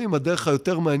סיפורים, הדרך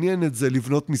היותר מעניינת זה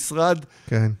לבנות משרד,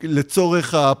 כן.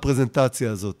 לצורך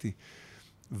הפרזנטציה הזאת.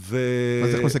 אז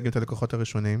איך מסגים את הלקוחות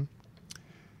הראשונים?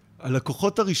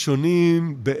 הלקוחות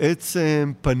הראשונים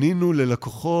בעצם פנינו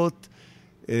ללקוחות,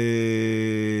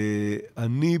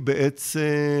 אני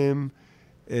בעצם,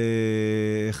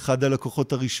 אחד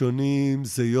הלקוחות הראשונים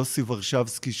זה יוסי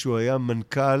ורשבסקי, שהוא היה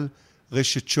מנכ"ל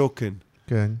רשת שוקן.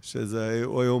 כן. שזה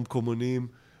היום קומונים,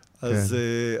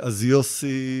 אז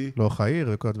יוסי... לוח העיר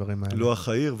וכל הדברים האלה. לוח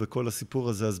העיר וכל הסיפור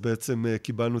הזה, אז בעצם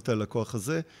קיבלנו את הלקוח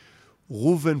הזה.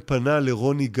 רובן פנה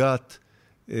לרוני גת,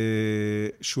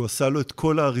 שהוא עשה לו את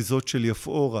כל האריזות של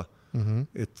יפאורה,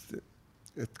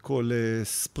 את כל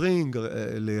ספרינג,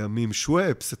 לימים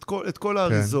שוואפס, את כל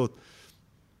האריזות.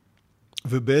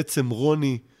 ובעצם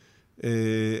רוני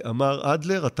אמר,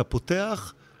 אדלר, אתה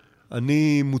פותח,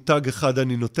 אני מותג אחד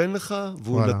אני נותן לך,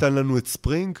 והוא נתן לנו את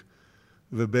ספרינג,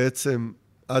 ובעצם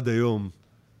עד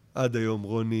היום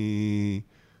רוני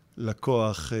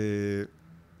לקוח...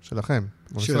 שלכם,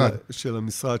 במשרד. של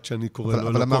המשרד שאני קורא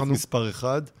לו לקוח מספר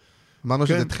אחד. אמרנו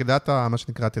שזה תחילת מה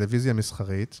שנקרא הטלוויזיה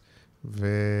המסחרית,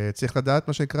 וצריך לדעת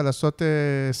מה שנקרא לעשות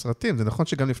סרטים. זה נכון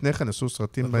שגם לפני כן עשו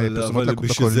סרטים בפרסומות בקולנוע. אבל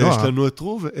בשביל זה יש לנו את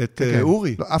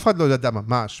אורי. אף אחד לא ידע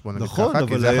ממש, בוא נגיד ככה,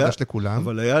 כי זה היה חדש לכולם.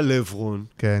 אבל היה לברון,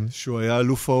 שהוא היה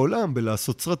אלוף העולם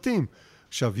בלעשות סרטים.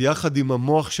 עכשיו, יחד עם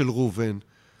המוח של רובן,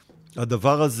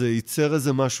 הדבר הזה ייצר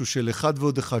איזה משהו של 1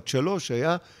 ועוד 1, 3,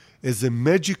 היה איזה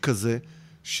מג'יק כזה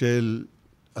של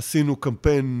עשינו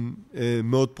קמפיין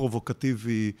מאוד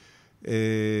פרובוקטיבי,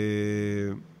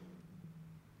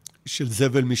 של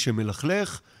זבל מי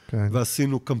שמלכלך,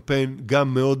 ועשינו קמפיין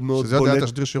גם מאוד מאוד שזה עוד היה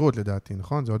תשדיר שירות לדעתי,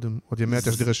 נכון? זה עוד ימי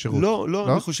התשדיר השירות.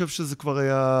 לא, אני חושב שזה כבר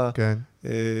היה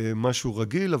משהו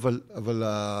רגיל, אבל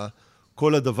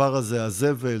כל הדבר הזה,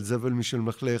 זבל מי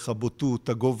שמלכלך, הבוטות,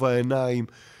 הגובה העיניים,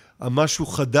 המשהו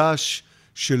חדש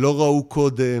שלא ראו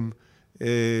קודם,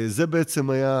 זה בעצם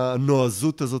היה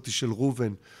הנועזות הזאת של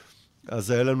רובן.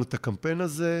 אז היה לנו את הקמפיין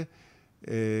הזה,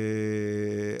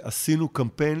 עשינו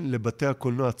קמפיין לבתי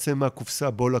הקולנוע, צא מהקופסה,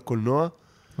 בוא לקולנוע,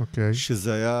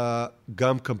 שזה היה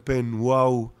גם קמפיין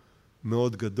וואו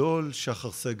מאוד גדול,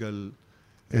 שחר סגל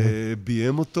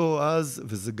ביים אותו אז,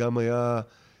 וזה גם היה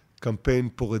קמפיין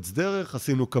פורץ דרך,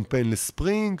 עשינו קמפיין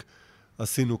לספרינג,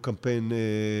 עשינו קמפיין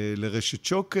לרשת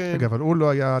שוקן. רגע, אבל הוא לא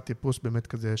היה טיפוס באמת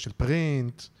כזה של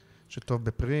פרינט, שטוב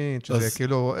בפרינט, שזה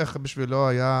כאילו, איך בשבילו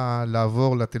היה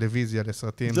לעבור לטלוויזיה,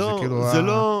 לסרטים, זה כאילו... זה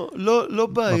לא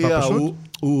בעיה,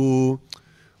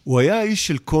 הוא היה איש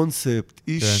של קונספט,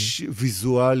 איש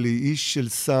ויזואלי, איש של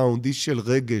סאונד, איש של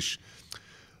רגש.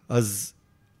 אז,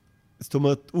 זאת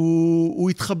אומרת, הוא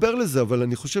התחבר לזה, אבל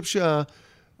אני חושב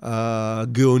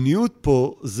שהגאוניות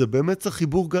פה, זה באמת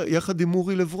החיבור יחד עם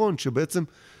אורי לברון, שבעצם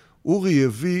אורי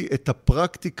הביא את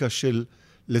הפרקטיקה של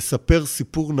לספר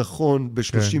סיפור נכון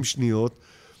ב-30 שניות,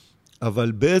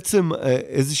 אבל בעצם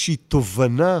איזושהי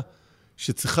תובנה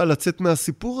שצריכה לצאת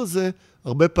מהסיפור הזה,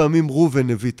 הרבה פעמים רובן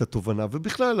הביא את התובנה,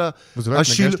 ובכלל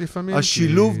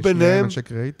השילוב ביניהם... אנשי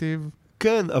קריאיטיב.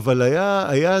 כן, אבל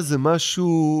היה איזה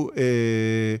משהו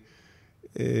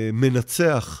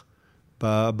מנצח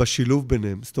בשילוב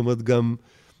ביניהם. זאת אומרת,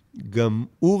 גם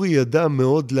אורי ידע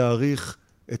מאוד להעריך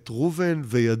את רובן,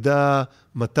 וידע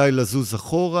מתי לזוז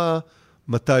אחורה,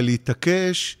 מתי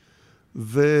להתעקש,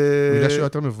 בגלל שהוא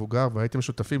יותר מבוגר, והייתם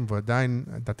שותפים, ועדיין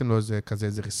נתתם לו איזה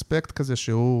ריספקט כזה,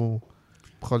 שהוא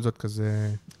בכל זאת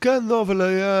כזה... כן, לא, אבל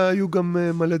היו גם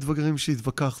מלא דברים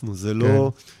שהתווכחנו, זה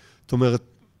לא... זאת אומרת,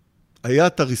 היה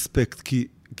את הריספקט,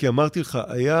 כי אמרתי לך,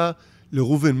 היה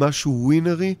לרובן משהו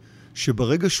ווינרי,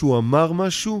 שברגע שהוא אמר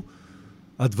משהו,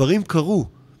 הדברים קרו,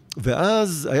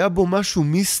 ואז היה בו משהו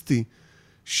מיסטי,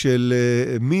 של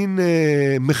מין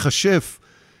מחשף,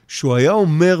 שהוא היה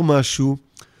אומר משהו,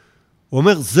 הוא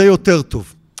אומר, זה יותר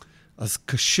טוב. אז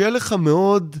קשה לך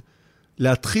מאוד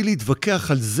להתחיל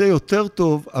להתווכח על זה יותר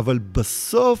טוב, אבל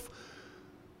בסוף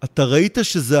אתה ראית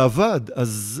שזה עבד.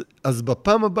 אז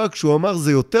בפעם הבאה, כשהוא אמר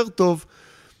זה יותר טוב,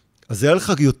 אז היה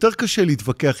לך יותר קשה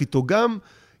להתווכח איתו, גם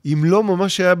אם לא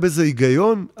ממש היה בזה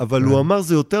היגיון, אבל הוא אמר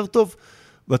זה יותר טוב,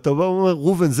 ואתה בא ואומר,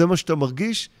 רובן, זה מה שאתה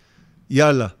מרגיש?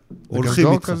 יאללה, הולכים איתך.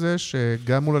 וגם דור כזה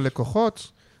שגם מול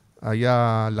הלקוחות,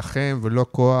 היה לכם ולא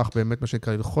כוח, באמת מה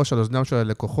שנקרא, ללחוש על אוזנם של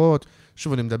הלקוחות.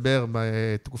 שוב, אני מדבר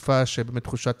בתקופה שבאמת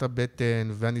תחושת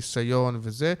הבטן והניסיון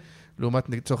וזה, לעומת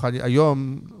לצורך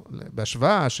היום,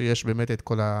 בהשוואה שיש באמת את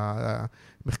כל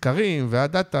המחקרים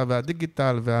והדאטה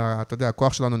והדיגיטל, ואתה יודע,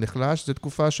 הכוח שלנו נחלש, זו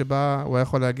תקופה שבה הוא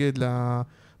יכול להגיד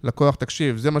לקוח,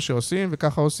 תקשיב, זה מה שעושים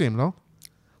וככה עושים, לא?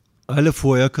 א',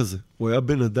 הוא היה כזה. הוא היה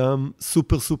בן אדם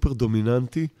סופר סופר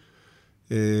דומיננטי,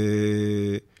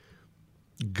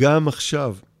 גם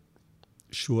עכשיו,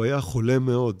 שהוא היה חולה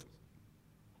מאוד,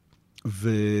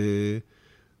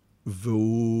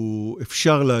 והוא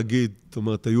אפשר להגיד, זאת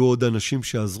אומרת, היו עוד אנשים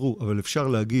שעזרו, אבל אפשר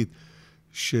להגיד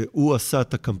שהוא עשה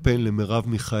את הקמפיין למרב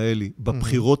מיכאלי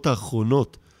בבחירות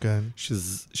האחרונות, כן.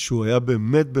 שהוא היה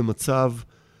באמת במצב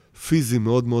פיזי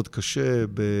מאוד מאוד קשה,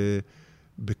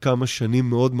 בכמה שנים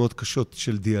מאוד מאוד קשות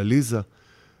של דיאליזה,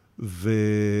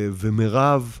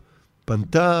 ומרב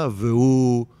פנתה,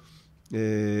 והוא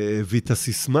הביא את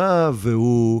הסיסמה,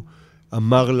 והוא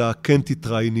אמר לה, כן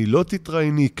תתראייני, לא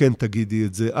תתראייני, כן תגידי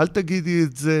את זה, אל תגידי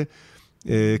את זה,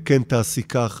 כן תעשי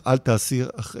כך, אל תעשי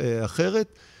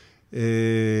אחרת.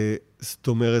 זאת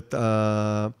אומרת,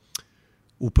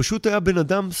 הוא פשוט היה בן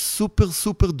אדם סופר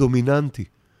סופר דומיננטי.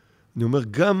 אני אומר,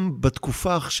 גם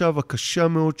בתקופה עכשיו הקשה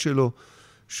מאוד שלו,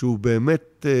 שהוא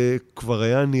באמת כבר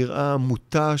היה נראה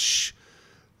מוטש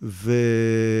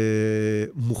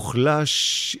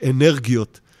ומוחלש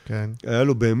אנרגיות. כן. היה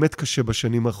לו באמת קשה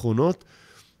בשנים האחרונות.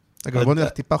 אגב, בוא נלך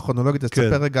טיפה כרונולוגית,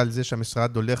 תספר רגע על זה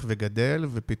שהמשרד הולך וגדל,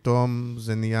 ופתאום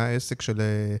זה נהיה עסק של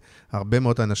הרבה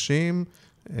מאוד אנשים.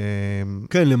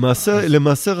 כן,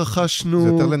 למעשה רכשנו... זה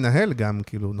יותר לנהל גם,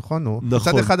 כאילו, נכון? נכון.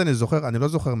 מצד אחד אני לא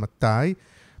זוכר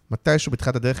מתישהו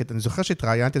בתחילת הדרך, אני זוכר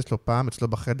שהתראיינתי אצלו פעם, אצלו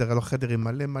בחדר, היה לו חדר עם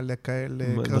מלא כאלה,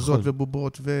 קרזות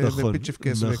ובובות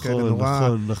ופיצ'פקס וכאלה,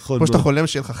 נורא. כמו שאתה חולם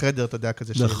שיהיה לך חדר, אתה יודע,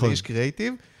 כזה של איש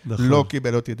קריאייטיב, לא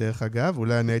קיבל אותי דרך אגב,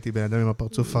 אולי אני הייתי בן אדם עם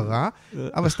הפרצוף הרע,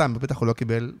 אבל סתם, בטח הוא לא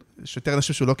קיבל, שיותר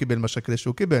אנשים שהוא לא קיבל מה שכדי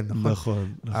שהוא קיבל,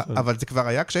 נכון? אבל זה כבר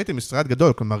היה כשהייתי משרד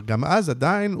גדול, כלומר, גם אז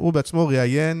עדיין הוא בעצמו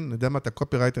ראיין, אני יודע מה, את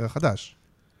הקופירייטר החדש.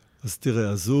 אז תראה,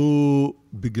 אז הוא,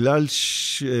 בגלל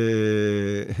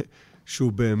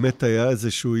שהוא באמת היה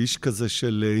איזשהו איש כזה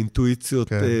של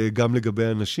אינטואיציות גם לגבי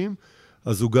אנשים,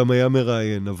 אז הוא גם היה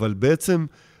מראיין. אבל בעצם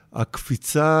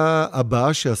הקפיצה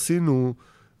הבאה שעשינו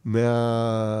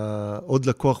עוד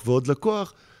לקוח ועוד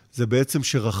לקוח, זה בעצם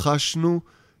שרכשנו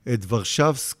את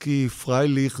ורשבסקי,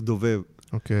 פרייליך, דובב.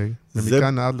 אוקיי.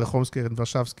 ומכאן עד לחומסקי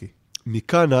ורשבסקי.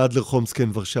 מכאן עד לחומסקי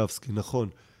ורשבסקי, נכון.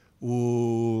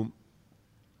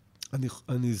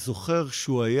 אני זוכר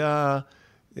שהוא היה...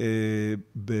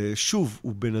 שוב,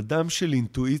 הוא בן אדם של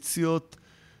אינטואיציות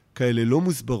כאלה לא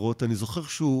מוסברות. אני זוכר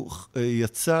שהוא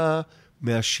יצא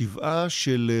מהשבעה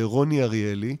של רוני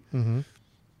אריאלי.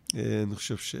 אני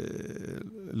חושב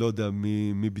לא יודע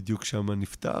מי בדיוק שם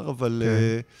נפטר, אבל...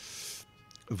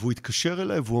 והוא התקשר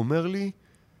אליי והוא אומר לי,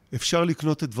 אפשר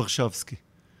לקנות את ורשבסקי.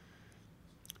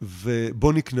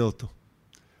 ובוא נקנה אותו.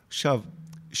 עכשיו,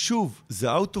 שוב,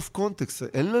 זה out of context.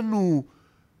 אין לנו...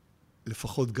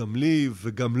 לפחות גם לי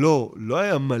וגם לא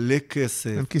היה מלא כסף.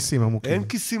 אין כיסים עמוקים. אין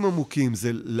כיסים עמוקים,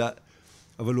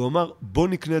 אבל הוא אמר, בוא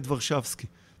נקנה את ורשבסקי.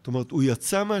 זאת אומרת, הוא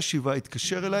יצא מהשבעה,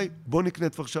 התקשר אליי, בוא נקנה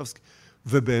את ורשבסקי.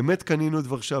 ובאמת קנינו את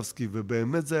ורשבסקי,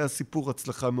 ובאמת זה היה סיפור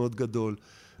הצלחה מאוד גדול,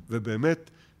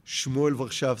 ובאמת שמואל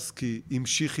ורשבסקי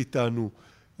המשיך איתנו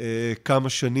כמה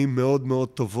שנים מאוד מאוד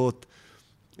טובות,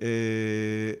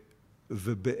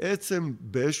 ובעצם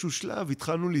באיזשהו שלב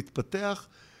התחלנו להתפתח,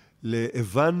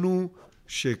 הבנו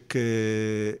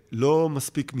שכלא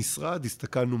מספיק משרד,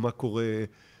 הסתכלנו מה קורה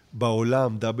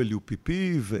בעולם, WPP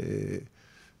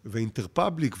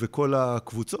ואינטרפבליק וכל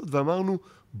הקבוצות, ואמרנו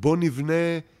בוא נבנה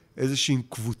איזושהי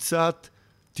קבוצת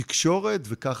תקשורת,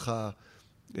 וככה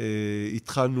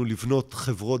התחלנו לבנות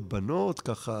חברות בנות,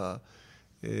 ככה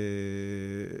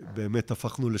באמת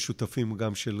הפכנו לשותפים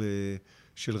גם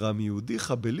של רמי יהודי,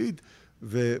 חבליד,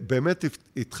 ובאמת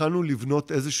התחלנו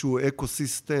לבנות איזשהו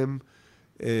אקוסיסטם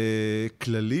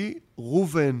כללי.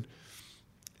 רובן,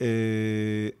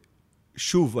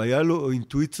 שוב, היה לו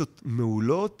אינטואיציות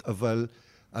מעולות, אבל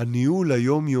הניהול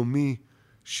היומיומי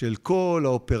של כל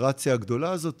האופרציה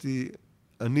הגדולה הזאת,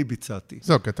 אני ביצעתי.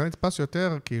 זהו, כי אתה נתפס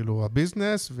יותר כאילו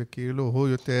הביזנס, וכאילו הוא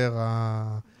יותר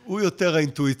הוא יותר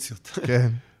האינטואיציות. כן.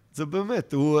 זה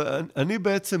באמת, אני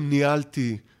בעצם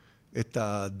ניהלתי את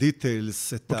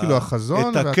הדיטיילס, כאילו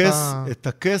החזון, את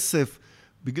הכסף,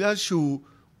 בגלל שהוא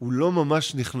לא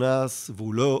ממש נכנס,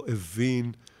 והוא לא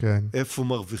הבין איפה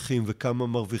מרוויחים וכמה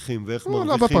מרוויחים ואיך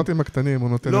מרוויחים. לא בפרטים הקטנים, הוא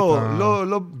נותן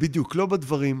לא, בדיוק, לא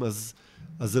בדברים. אז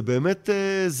זה באמת,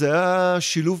 זה היה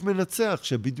שילוב מנצח,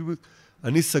 שבדיוק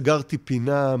אני סגרתי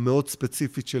פינה מאוד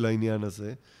ספציפית של העניין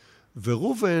הזה,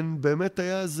 ורובן באמת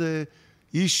היה איזה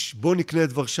איש, בוא נקנה את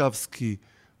ורשבסקי,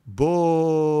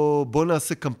 בוא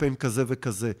נעשה קמפיין כזה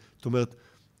וכזה. זאת אומרת,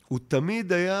 הוא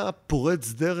תמיד היה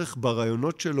פורץ דרך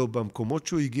ברעיונות שלו, במקומות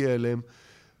שהוא הגיע אליהם,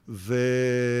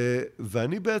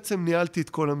 ואני בעצם ניהלתי את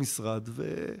כל המשרד,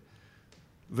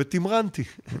 ותמרנתי.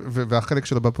 והחלק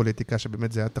שלו בפוליטיקה,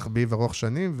 שבאמת זה היה תחביב ארוך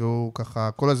שנים, והוא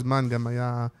ככה כל הזמן גם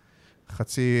היה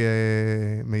חצי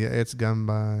מייעץ גם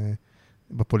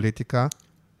בפוליטיקה.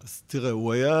 אז תראה,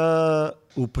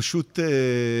 הוא פשוט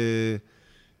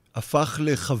הפך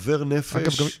לחבר נפש.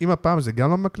 אגב, גם אם הפעם זה גם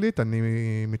לא מקליט, אני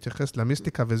מתייחס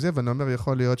למיסטיקה וזה, ואני אומר,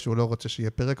 יכול להיות שהוא לא רוצה שיהיה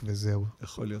פרק וזהו.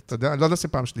 יכול להיות. אתה יודע, לא נעשה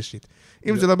פעם שלישית.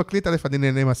 אם זה לא מקליט, א', אני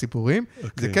נהנה מהסיפורים,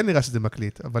 זה כן נראה שזה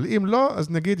מקליט, אבל אם לא, אז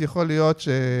נגיד, יכול להיות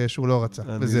שהוא לא רצה,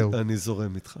 וזהו. אני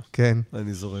זורם איתך. כן.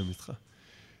 אני זורם איתך.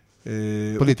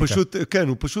 פוליטיקה. כן,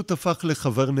 הוא פשוט הפך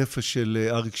לחבר נפש של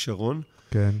אריק שרון.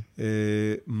 כן.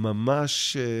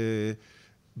 ממש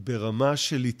ברמה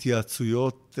של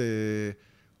התייעצויות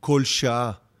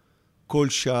כל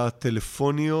שעה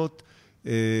טלפוניות.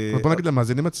 בוא נגיד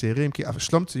למאזינים הצעירים, כי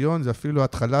שלום ציון זה אפילו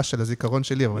ההתחלה של הזיכרון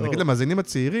שלי, אבל נגיד למאזינים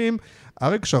הצעירים,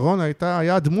 אריק שרון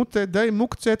היה דמות די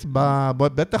מוקצת,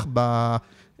 בטח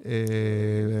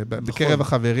בקרב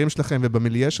החברים שלכם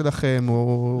ובמיליה שלכם,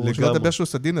 הוא שלא לדבר שהוא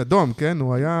סדין אדום, כן?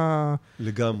 הוא היה...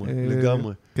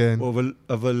 לגמרי. כן.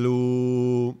 אבל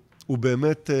הוא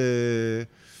באמת...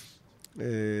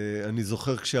 אני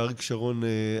זוכר כשאריק שרון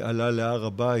עלה להר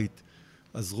הבית,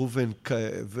 אז רובן,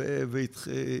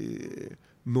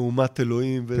 מהומת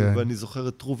אלוהים, ואני זוכר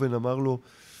את רובן אמר לו,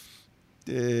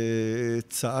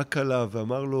 צעק עליו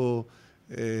ואמר לו,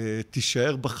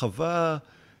 תישאר בחווה,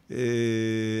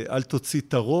 אל תוציא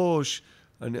את הראש.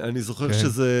 אני זוכר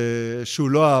שהוא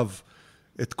לא אהב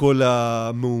את כל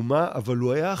המהומה, אבל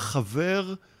הוא היה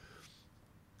חבר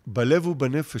בלב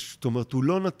ובנפש. זאת אומרת, הוא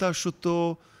לא נטש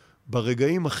אותו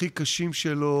ברגעים הכי קשים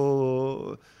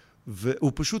שלו,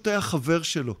 והוא פשוט היה חבר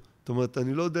שלו. זאת אומרת,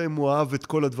 אני לא יודע אם הוא אהב את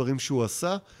כל הדברים שהוא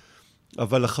עשה,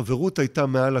 אבל החברות הייתה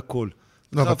מעל הכל.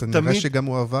 לא, אבל אתה נראה שגם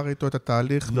הוא עבר איתו את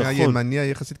התהליך מהימני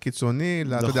היחסית קיצוני,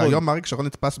 אתה יודע, היום אריק שרון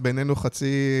נתפס בינינו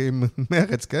חצי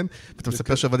מרץ, כן? אתה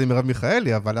מספר שעבד עם מרב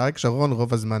מיכאלי, אבל אריק שרון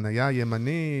רוב הזמן היה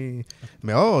ימני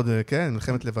מאוד, כן?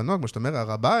 מלחמת לבנון, כמו שאתה אומר,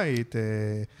 הר הבית,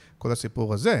 כל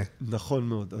הסיפור הזה. נכון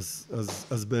מאוד.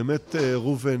 אז באמת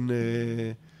רובן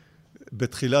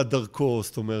בתחילת דרכו,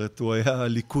 זאת אומרת, הוא היה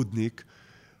ליכודניק,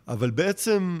 אבל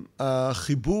בעצם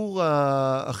החיבור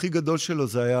הכי גדול שלו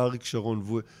זה היה אריק שרון,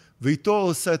 ואיתו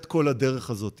עושה את כל הדרך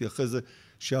הזאת. אחרי זה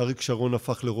שאריק שרון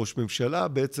הפך לראש ממשלה,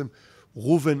 בעצם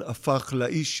רובן הפך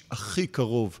לאיש הכי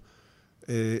קרוב.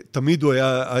 תמיד הוא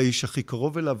היה האיש הכי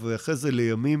קרוב אליו, ואחרי זה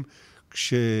לימים,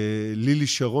 כשלילי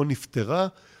שרון נפטרה,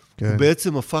 הוא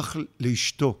בעצם הפך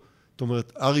לאשתו. זאת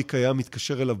אומרת, אריק היה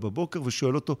מתקשר אליו בבוקר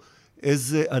ושואל אותו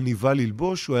איזה עניבה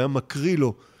ללבוש, הוא היה מקריא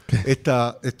לו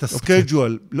את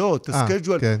הסקייג'ואל, לא, את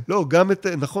הסקייג'ואל, לא, גם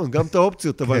את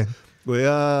האופציות, אבל הוא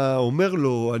היה אומר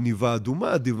לו, עניבה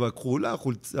אדומה, עניבה כחולה,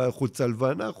 חולצה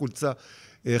לבנה, חולצה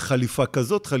חליפה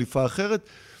כזאת, חליפה אחרת,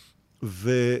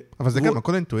 אבל זה גם,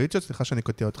 הכל אינטואיציות, סליחה שאני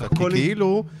קוטע אותך, כי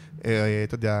כאילו, אתה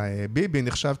יודע, ביבי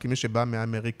נחשב כמי שבא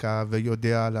מאמריקה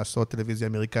ויודע לעשות טלוויזיה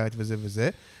אמריקאית וזה וזה,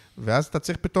 ואז אתה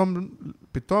צריך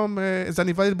פתאום איזה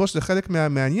עניבה ללבוש, זה חלק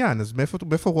מהעניין, אז מאיפה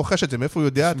הוא רוכש את זה, מאיפה הוא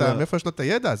יודע, מאיפה יש לו את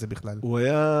הידע הזה בכלל?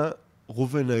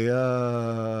 רובן היה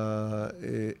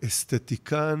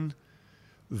אסתטיקן,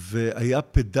 והיה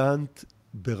פדנט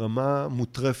ברמה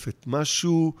מוטרפת.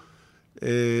 משהו,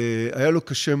 היה לו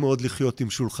קשה מאוד לחיות עם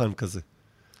שולחן כזה.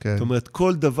 כן. זאת אומרת,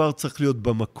 כל דבר צריך להיות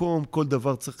במקום, כל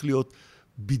דבר צריך להיות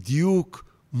בדיוק,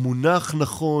 מונח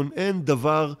נכון, אין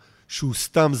דבר שהוא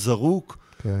סתם זרוק.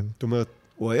 כן. זאת אומרת,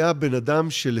 הוא היה בן אדם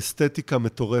של אסתטיקה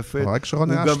מטורפת. אריק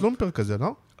שרון היה שלומפר כזה,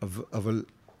 לא? אבל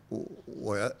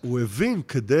הוא הבין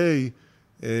כדי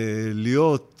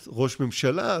להיות ראש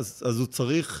ממשלה, אז הוא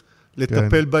צריך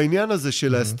לטפל בעניין הזה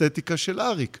של האסתטיקה של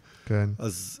אריק. כן.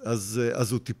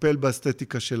 אז הוא טיפל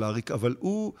באסתטיקה של אריק, אבל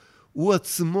הוא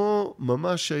עצמו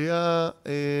ממש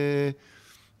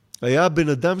היה בן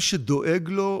אדם שדואג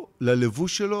לו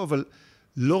ללבוש שלו, אבל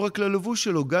לא רק ללבוש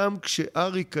שלו, גם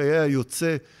כשאריק היה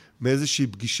יוצא מאיזושהי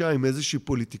פגישה עם איזושהי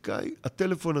פוליטיקאי,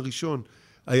 הטלפון הראשון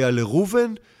היה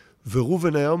לרובן,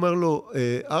 ורובן היה אומר לו,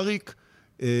 אריק,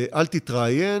 אל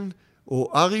תתראיין,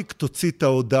 או אריק, תוציא את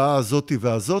ההודעה הזאתי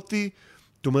והזאתי.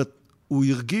 זאת אומרת, הוא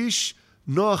הרגיש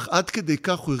נוח, עד כדי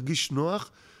כך הוא הרגיש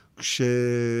נוח,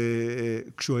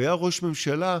 כשהוא היה ראש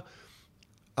ממשלה,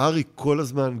 אריק כל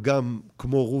הזמן, גם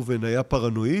כמו רובן, היה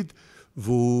פרנואיד,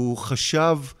 והוא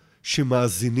חשב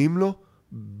שמאזינים לו,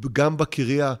 גם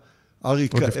בקריה,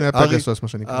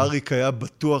 אריק היה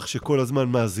בטוח שכל הזמן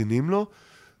מאזינים לו,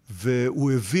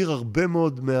 והוא העביר הרבה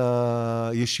מאוד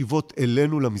מהישיבות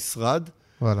אלינו למשרד,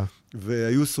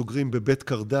 והיו סוגרים בבית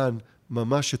קרדן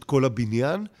ממש את כל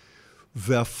הבניין,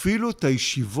 ואפילו את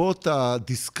הישיבות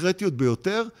הדיסקרטיות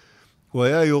ביותר, הוא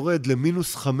היה יורד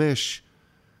ל-5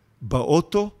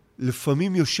 באוטו,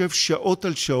 לפעמים יושב שעות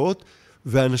על שעות,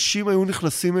 ואנשים היו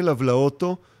נכנסים אליו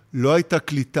לאוטו, לא הייתה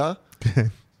קליטה,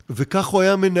 וכך הוא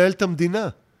היה מנהל את המדינה.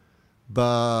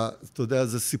 אתה יודע,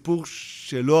 זה סיפור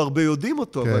שלא הרבה יודעים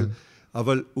אותו,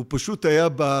 אבל הוא פשוט היה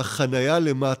בחנייה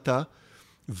למטה,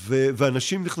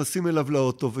 ואנשים נכנסים אליו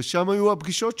לאוטו, ושם היו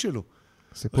הפגישות שלו.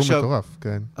 סיפור מטורף,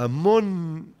 כן.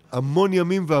 המון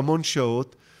ימים והמון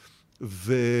שעות,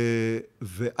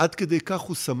 ועד כדי כך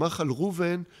הוא שמח על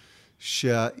רובן,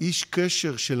 שהאיש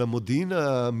קשר של המודיעין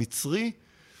המצרי,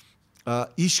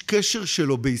 האיש קשר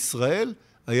שלו בישראל,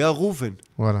 היה רובן.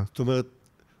 וואלה. זאת אומרת,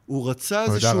 הוא רצה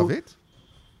איזשהו... הוא יודע ערבית?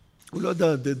 הוא לא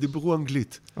יודע, דיברו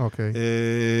אנגלית. אוקיי.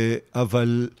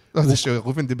 אבל... לא, זה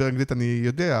שרובן דיבר אנגלית אני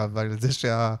יודע, אבל זה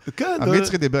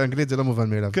שהמצרי דיבר אנגלית זה לא מובן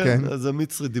מאליו, כן? כן, אז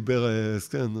המצרי דיבר,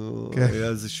 כן, הוא היה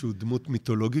איזשהו דמות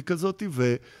מיתולוגי כזאת,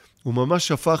 והוא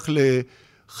ממש הפך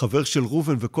לחבר של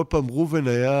רובן, וכל פעם רובן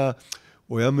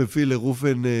הוא היה מביא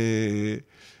לרובן,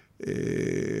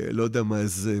 לא יודע מה,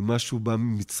 איזה משהו בא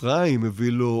ממצרים,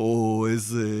 הביא לו,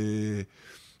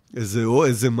 או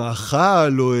איזה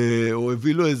מאכל, או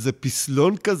הביא לו איזה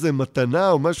פסלון כזה, מתנה,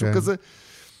 או משהו כזה.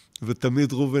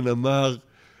 ותמיד רובן אמר,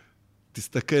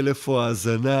 תסתכל איפה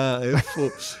ההזנה,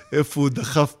 איפה הוא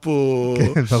דחף פה,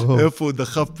 איפה הוא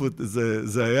דחף פה,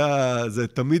 זה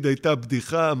תמיד הייתה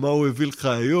בדיחה, מה הוא הביא לך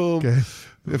היום.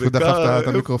 איפה הוא דחף את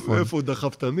המיקרופון. איפה הוא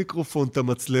דחף את המיקרופון, את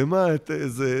המצלמה,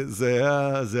 זה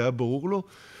היה ברור לו.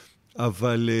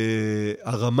 אבל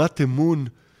הרמת אמון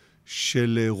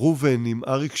של רובן עם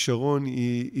אריק שרון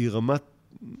היא רמת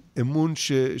אמון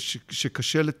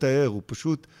שקשה לתאר, הוא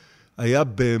פשוט היה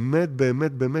באמת,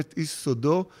 באמת, באמת איש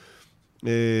סודו.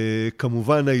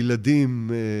 כמובן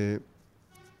הילדים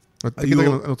אני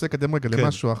רוצה לקדם רגע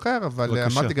למשהו אחר, אבל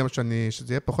אמרתי גם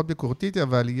שזה יהיה פחות ביקורתיתי,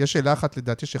 אבל יש שאלה אחת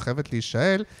לדעתי שחייבת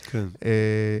להישאל.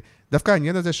 דווקא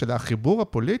העניין הזה של החיבור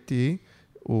הפוליטי,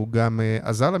 הוא גם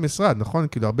עזר למשרד, נכון?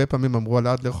 כאילו הרבה פעמים אמרו על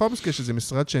אדלר חומסקי, שזה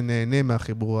משרד שנהנה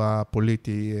מהחיבור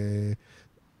הפוליטי.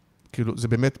 כאילו זה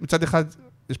באמת, מצד אחד,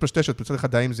 יש פה שתי שעות, מצד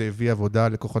אחד האם זה הביא עבודה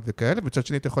לקוחות וכאלה, ומצד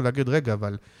שני אתה יכול להגיד, רגע,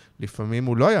 אבל לפעמים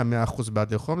הוא לא היה 100%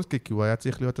 באדלר חומסקי, כי הוא היה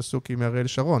צריך להיות עסוק עם אריאל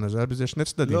שרון, אז היה בזה שני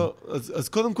צדדים. לא, אז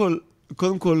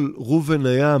קודם כל, רובן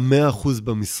היה 100%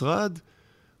 במשרד,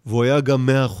 והוא היה גם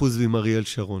 100% עם אריאל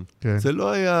שרון. כן. זה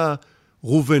לא היה,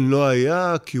 רובן לא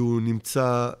היה, כי הוא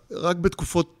נמצא רק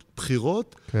בתקופות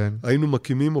בחירות, כן. היינו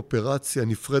מקימים אופרציה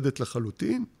נפרדת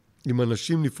לחלוטין, עם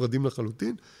אנשים נפרדים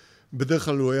לחלוטין, בדרך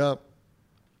כלל הוא היה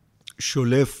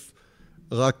שולף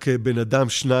רק בן אדם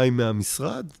שניים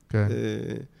מהמשרד, כן.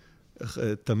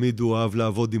 תמיד הוא אהב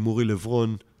לעבוד עם אורי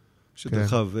לברון,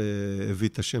 שדרך אגב הביא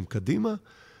את השם קדימה,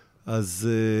 אז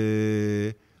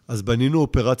בנינו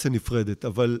אופרציה נפרדת,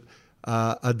 אבל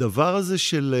הדבר הזה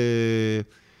של,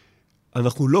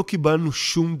 אנחנו לא קיבלנו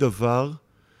שום דבר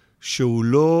שהוא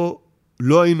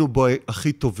לא היינו בו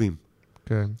הכי טובים.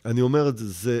 כן. אני אומר את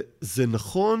זה, זה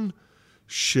נכון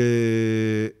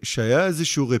שהיה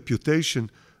איזשהו רפיוטיישן,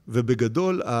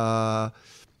 ובגדול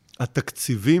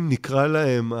התקציבים, נקרא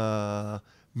להם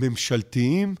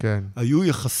הממשלתיים, כן. היו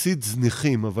יחסית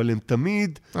זניחים, אבל הם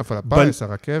תמיד... אבל הפייס,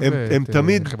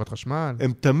 הרכבת, חברת חשמל.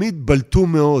 הם תמיד בלטו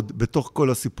מאוד בתוך כל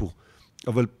הסיפור.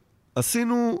 אבל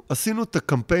עשינו את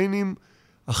הקמפיינים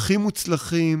הכי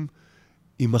מוצלחים,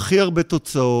 עם הכי הרבה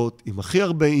תוצאות, עם הכי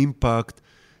הרבה אימפקט.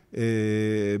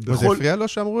 זה הפריע לו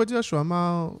שאמרו את זה? שהוא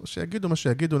אמר שיגידו מה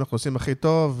שיגידו, אנחנו עושים הכי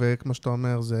טוב, וכמו שאתה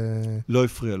אומר זה... לא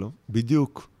הפריע לו,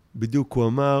 בדיוק הוא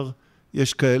אמר,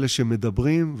 יש כאלה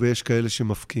שמדברים ויש כאלה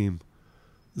שמפקיעים.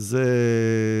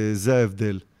 זה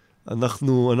ההבדל.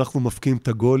 אנחנו מפקיעים את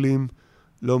הגולים,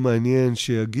 לא מעניין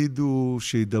שיגידו,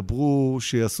 שידברו,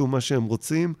 שיעשו מה שהם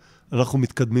רוצים, אנחנו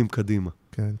מתקדמים קדימה.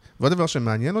 כן. ועוד דבר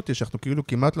שמעניין אותי, שאנחנו כאילו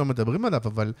כמעט לא מדברים עליו,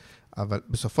 אבל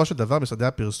בסופו של דבר, משרדי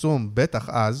הפרסום,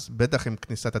 בטח עם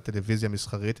כניסת הטלוויזיה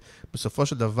המסחרית, בסופו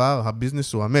של דבר,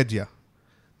 הביזנס הוא המדיה.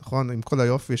 נכון? עם כל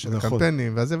היופי של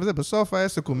הקמפיינים, וזה, בסוף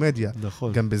העסק הוא מדיה.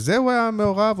 נכון. גם בזה הוא היה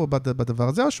מעורב, או בדבר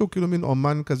הזה, או שהוא כאילו מין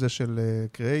אומן כזה של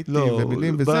קריאייטיב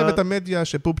ומילים, וזה ואת המדיה,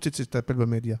 שפופציץ יטפל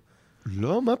במדיה.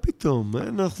 לא, מה פתאום?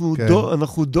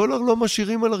 אנחנו דולר לא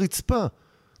משאירים על הרצפה.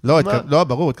 לא,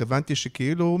 ברור, התכוונתי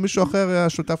שכאילו מישהו אחר היה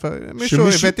שותף,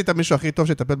 הבאתי את המישהו הכי טוב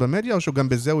שטפל במדיה, או שהוא גם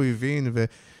בזה הוא הבין,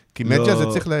 כי מדיה זה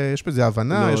צריך, יש בזה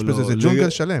הבנה, יש בזה ג'ונגל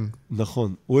שלם.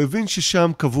 נכון, הוא הבין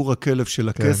ששם קבור הכלב של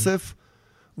הכסף,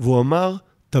 והוא אמר,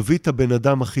 תביא את הבן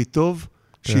אדם הכי טוב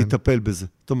שיטפל בזה.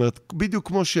 זאת אומרת, בדיוק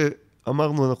כמו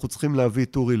שאמרנו, אנחנו צריכים להביא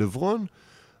את אורי לברון,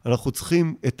 אנחנו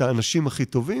צריכים את האנשים הכי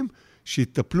טובים,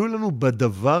 שיטפלו לנו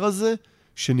בדבר הזה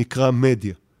שנקרא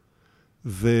מדיה.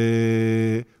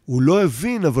 והוא לא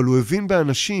הבין, אבל הוא הבין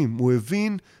באנשים, הוא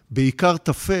הבין בעיקר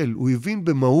תפל, הוא הבין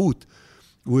במהות,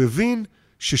 הוא הבין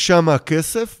ששם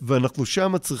הכסף, ואנחנו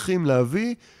שם צריכים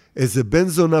להביא איזה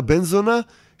בן זונה,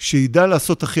 שידע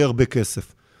לעשות הכי הרבה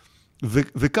כסף.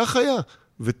 וכך היה,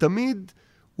 ותמיד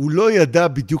הוא לא ידע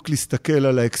בדיוק להסתכל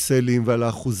על האקסלים ועל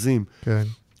האחוזים, כן.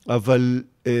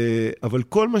 אבל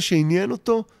כל מה שעניין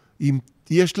אותו, אם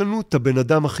יש לנו את הבן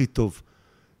אדם הכי טוב.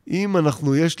 אם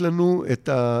יש לנו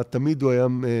תמיד הוא היה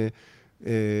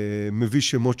מביא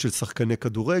שמות של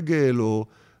כדורגל, או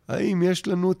האם יש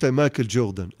לנו את מייקל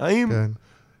ג'ורדן?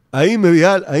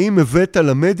 האם הבאת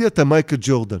למדיה את מייקל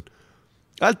ג'ורדן?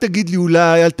 אל תגיד לי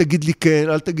אולי, אל תגיד לי כן,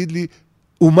 אל תגיד לי,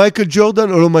 הוא מייקל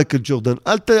ג'ורדן או לא מייקל ג'ורדן?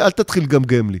 אל תתחיל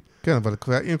גמגם לי. כן, אבל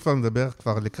אם כבר נדבר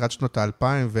כבר לקראת שנות ה-2000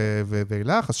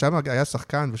 ואילך, אז שם היה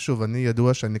שחקן, ושוב, אני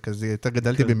ידוע שאני כזה, יותר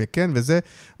גדלתי במקן וזה,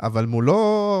 אבל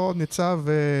מולו ניצב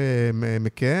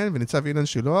מקן, וניצב אילן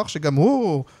שילוח, שגם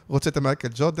הוא רוצה את מייקל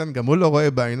ג'ורדן, גם הוא לא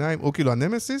רואה בעיניים, הוא כאילו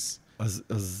הנמסיס.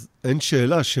 אז אין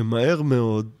שאלה שמהר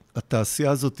מאוד,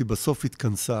 התעשייה הזאת בסוף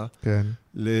התכנסה כן.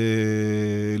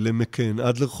 למקן,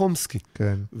 עד לרחומסקי.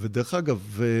 כן. ודרך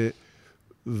אגב,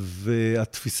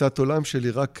 והתפיסת עולם שלי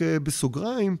רק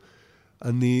בסוגריים,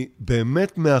 אני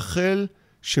באמת מאחל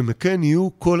שמקן יהיו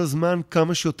כל הזמן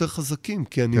כמה שיותר חזקים,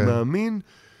 כי אני מאמין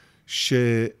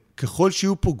שככל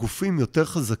שיהיו פה גופים יותר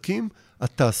חזקים,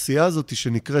 התעשייה הזאת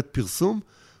שנקראת פרסום,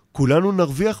 כולנו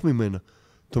נרוויח ממנה.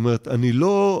 זאת אומרת,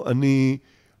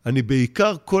 אני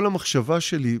בעיקר, כל המחשבה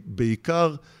שלי,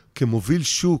 בעיקר כמוביל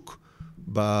שוק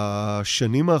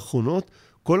בשנים האחרונות,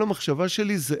 כל המחשבה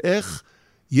שלי זה איך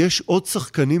יש עוד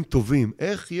שחקנים טובים,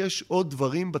 איך יש עוד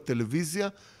דברים בטלוויזיה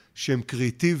שהם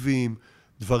קריאטיביים,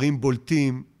 דברים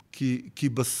בולטים, כי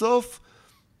בסוף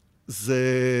זה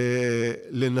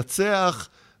לנצח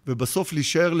ובסוף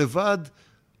להישאר לבד,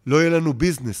 לא יהיה לנו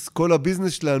ביזנס. כל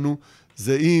הביזנס שלנו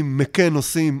זה אם מקן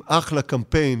עושים אחלה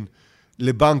קמפיין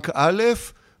לבנק א',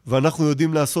 ואנחנו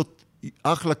יודעים לעשות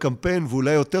אחלה קמפיין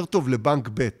ואולי יותר טוב לבנק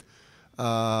ב'.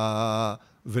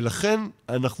 ולכן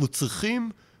אנחנו צריכים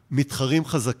מתחרים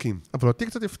חזקים. אבל אותי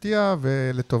קצת הפתיע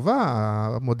ולטובה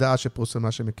המודעה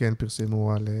שפורסמה שמקן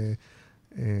פרסמו על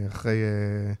אחרי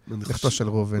לכתו של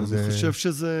רובן. אני חושב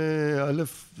שזה, א',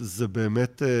 זה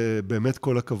באמת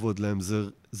כל הכבוד להם,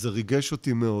 זה ריגש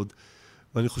אותי מאוד,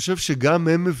 ואני חושב שגם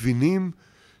הם מבינים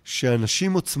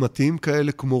שאנשים עוצמתיים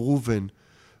כאלה כמו רובן,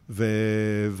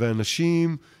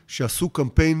 ואנשים שעשו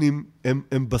קמפיינים,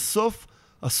 הם בסוף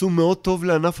עשו מאוד טוב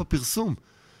לענף הפרסום,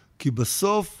 כי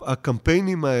בסוף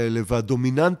הקמפיינים האלה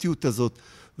והדומיננטיות הזאת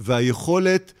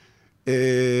והיכולת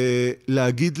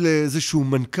להגיד לאיזשהו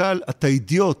מנכ"ל, אתה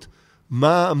אידיוט,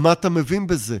 מה אתה מבין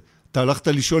בזה? אתה הלכת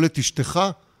לשאול את אשתך?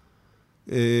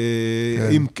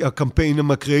 אם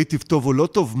הקמפיין הקריאיטיב טוב או לא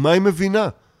טוב, מה היא מבינה?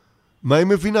 מה היא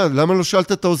מבינה? למה לא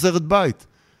שאלת את העוזרת בית?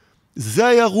 זה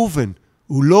היה רובן.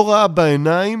 הוא לא ראה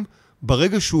בעיניים,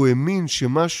 ברגע שהוא האמין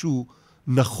שמשהו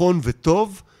נכון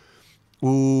וטוב,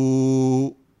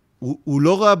 הוא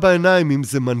לא ראה בעיניים אם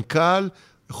זה מנכ"ל,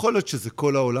 יכול להיות שזה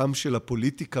כל העולם של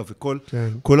הפוליטיקה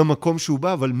וכל המקום שהוא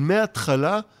בא, אבל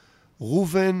מההתחלה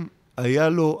רובן היה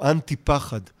לו אנטי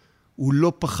פחד. הוא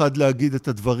לא פחד להגיד את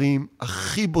הדברים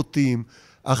הכי בוטים,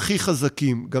 הכי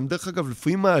חזקים, גם דרך אגב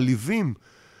לפעמים מעליבים,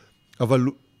 אבל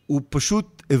הוא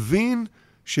פשוט הבין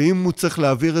שאם הוא צריך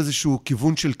להעביר איזשהו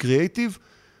כיוון של קריאייטיב,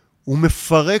 הוא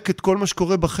מפרק את כל מה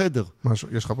שקורה בחדר.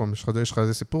 יש לך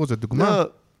איזה סיפור, זה דוגמה?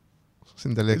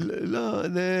 עושים דלג.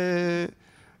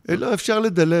 לא, אפשר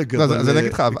לדלג. אז אני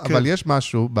אגיד לך, אבל יש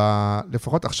משהו,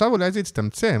 לפחות עכשיו אולי זה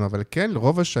יצטמצם, אבל כן,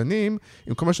 רוב השנים,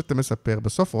 עם כל מה שאתה מספר,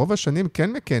 בסוף רוב השנים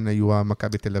כן היו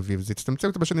המכבי בתל אביב. זה יצטמצם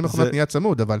בשנים האחרונות נהיה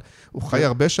צמוד, אבל הוא חי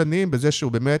הרבה שנים בזה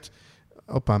שהוא באמת,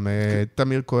 עוד פעם,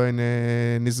 תמיר כהן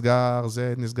נסגר,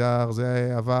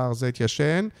 זה עבר, זה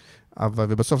התיישן,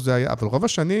 ובסוף זה היה, אבל רוב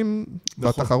השנים,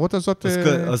 בתחרות הזאת...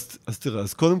 אז תראה,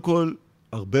 אז קודם כל,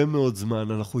 הרבה מאוד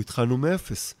זמן, אנחנו התחלנו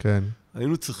מאפס. כן.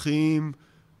 היינו צריכים...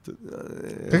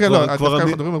 כן, לא, דווקא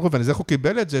אנחנו מדברים על רובן, אז איך הוא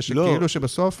קיבל את זה, שכאילו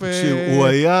שבסוף...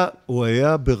 הוא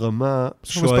היה ברמה...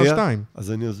 מספר 2.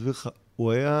 אז אני אסביר לך,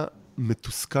 הוא היה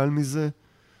מתוסכל מזה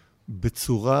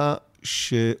בצורה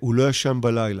שהוא לא ישן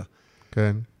בלילה.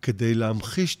 כן. כדי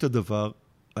להמחיש את הדבר,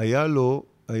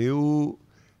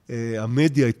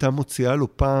 המדיה הייתה מוציאה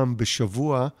לו פעם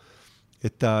בשבוע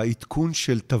את העדכון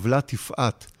של טבלת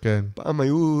יפעת. כן. פעם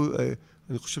היו...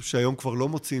 אני חושב שהיום כבר לא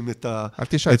מוצאים את הטבלה הזאת. אל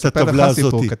תשאל, אספר לך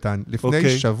סיפור קטן.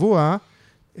 לפני שבוע,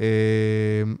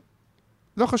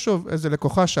 לא חשוב, איזה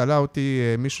לקוחה שאלה אותי,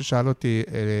 מישהו שאל אותי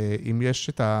אם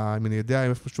אני יודע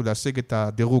איפשהו להשיג את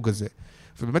הדירוג הזה.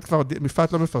 ובאמת כבר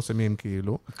מפעט לא מפרסמים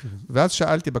כאילו. ואז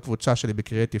שאלתי בקבוצה שלי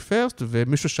בקריאטיב פרסט,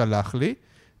 ומישהו שלח לי,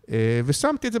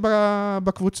 ושמתי את זה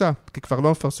בקבוצה, כי כבר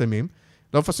לא מפרסמים.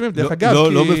 לא מפרסמים, דרך אגב,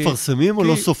 כי... לא מפרסמים או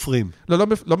לא סופרים?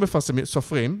 לא מפרסמים,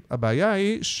 סופרים. הבעיה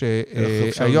היא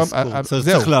שהיום...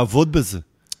 צריך לעבוד בזה.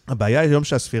 הבעיה היום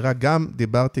שהספירה, גם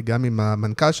דיברתי גם עם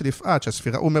המנכ"ל של יפעת,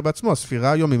 שהספירה, הוא אומר בעצמו,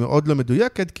 הספירה היום היא מאוד לא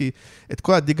מדויקת, כי את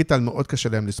כל הדיגיטל מאוד קשה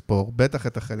להם לספור, בטח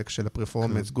את החלק של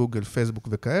הפרפורמנס, גוגל, פייסבוק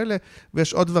וכאלה,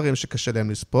 ויש עוד דברים שקשה להם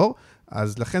לספור,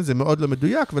 אז לכן זה מאוד לא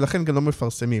מדויק, ולכן גם לא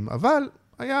מפרסמים. אבל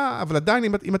אבל עדיין,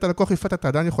 אם אתה לקוח יפת, אתה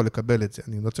עדיין יכול לקבל את זה,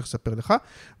 אני לא צריך לספר לך,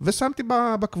 ושמתי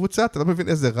בקבוצה, אתה לא מבין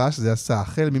איזה רעש זה עשה,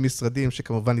 החל ממשרדים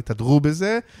שכמובן התהדרו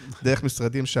בזה, דרך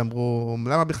משרדים שאמרו,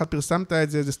 למה בכלל פרסמת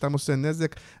את זה, זה סתם עושה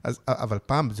נזק, אבל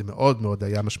פעם זה מאוד מאוד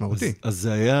היה משמעותי. אז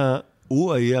זה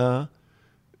היה,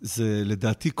 זה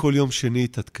לדעתי כל יום שני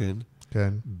התעדכן,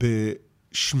 כן.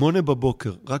 ב8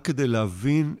 בבוקר, רק כדי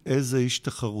להבין איזה איש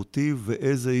תחרותי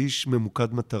ואיזה איש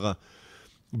ממוקד מטרה.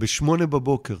 ב8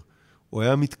 בבוקר, הוא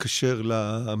היה מתקשר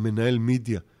למנהל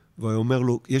מידיה, והוא היה אומר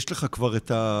לו, יש לך כבר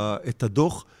את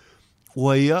הדוח?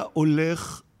 הוא היה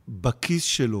הולך בכיס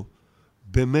שלו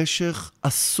במשך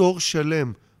עשור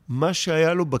שלם. מה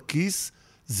שהיה לו בכיס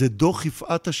זה דוח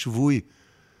יפעת השבועי.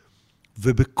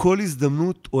 ובכל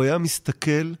הזדמנות הוא היה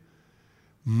מסתכל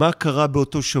מה קרה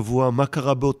באותו שבוע, מה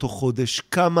קרה באותו חודש,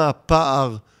 כמה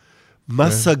הפער,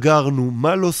 מה סגרנו,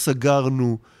 מה לא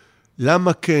סגרנו,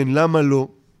 למה כן, למה לא.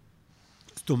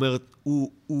 זאת אומרת,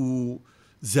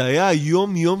 זה היה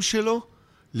היום-יום שלו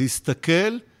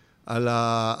להסתכל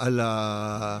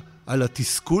על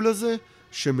התסכול הזה,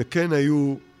 שמכן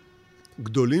היו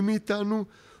גדולים מאיתנו,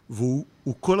 והוא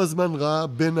כל הזמן ראה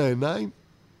בין העיניים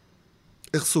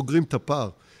איך סוגרים את הפער.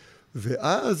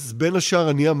 ואז בין השאר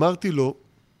אני אמרתי לו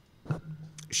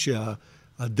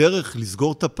שהדרך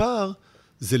לסגור את הפער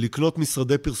זה לקנות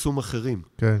משרדי פרסום אחרים.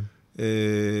 כן.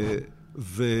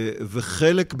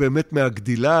 וחלק באמת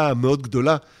מהגדילה המאוד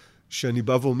גדולה, שאני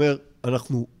בא ואומר,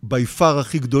 אנחנו ביפר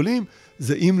הכי גדולים,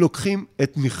 זה אם לוקחים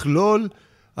את מכלול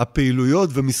הפעילויות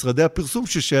ומשרדי הפרסום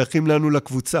ששייכים לנו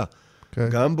לקבוצה. Okay.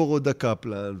 גם בורודה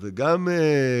קפלן, וגם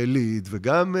ליד,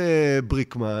 וגם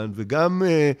בריקמן, וגם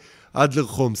אדלר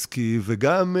חומסקי,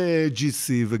 וגם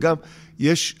GC, וגם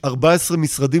יש 14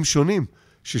 משרדים שונים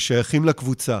ששייכים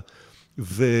לקבוצה.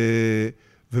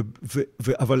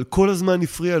 אבל כל הזמן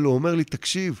הפריע לו, אומר לי,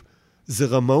 תקשיב, זה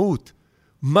רמאות.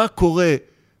 מה קורה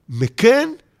מכן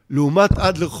לעומת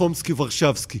אדלר חומסקי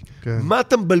ורשבסקי? Okay. מה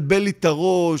אתה מבלבל לי את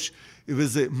הראש?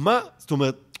 וזה, מה? זאת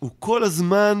אומרת, הוא כל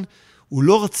הזמן, הוא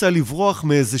לא רצה לברוח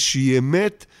מאיזושהי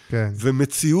אמת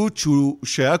ומציאות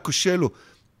שהיה קשה לו.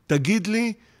 תגיד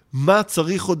לי, מה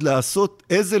צריך עוד לעשות?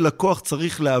 איזה לקוח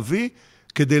צריך להביא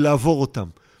כדי לעבור אותם?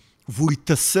 והוא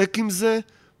התעסק עם זה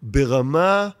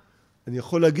ברמה, אני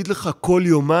יכול להגיד לך, כל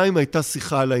יומיים הייתה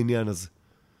שיחה על העניין הזה.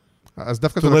 אז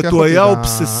דווקא זאת אומרת, הוא היה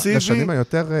אובססיבי. לשנים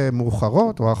היותר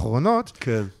מאוחרות או האחרונות,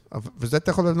 כן. וזה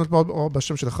אתה יכול לבנות או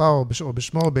בשם שלך או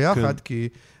בשמו או ביחד, כי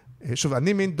שוב,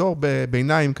 אני מין דור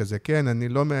ביניים כזה, כן? אני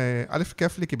לא, א',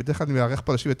 כיף לי, כי בדרך כלל אני מערך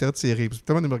פה אנשים יותר צעירים,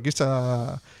 פתאום אני מרגיש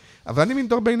אבל אני מין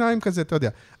דור ביניים כזה, אתה יודע.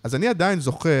 אז אני עדיין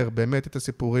זוכר באמת את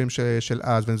הסיפורים של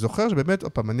אז, ואני זוכר שבאמת,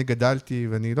 עוד פעם, אני גדלתי,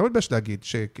 ואני לא מתבייש להגיד,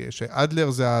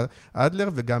 שאדלר זה אדלר,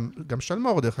 וגם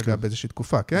שלמור, דרך אגב, באיזושהי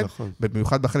תקופה, כן? נכון.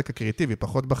 במיוחד בחלק הקריאטיבי,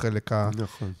 פחות בחלק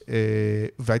נכון.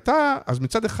 והייתה, אז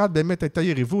מצד אחד באמת הייתה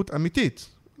יריבות אמיתית,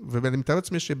 ואני מתאר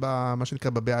לעצמי שבמה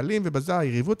שנקרא בבעלים ובזה,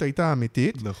 היריבות הייתה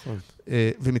אמיתית. נכון.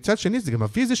 ומצד שני, זה גם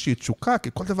מביא איזושהי תשוקה, כי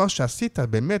כל דבר שעשית,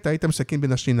 באמת היית מסכין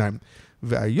בין השיניים.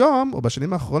 והיום, או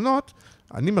בשנים האחרונות,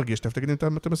 אני מרגיש, תגיד אם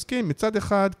אתה מסכים, מצד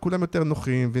אחד, כולם יותר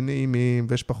נוחים ונעימים,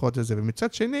 ויש פחות את זה,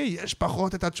 ומצד שני, יש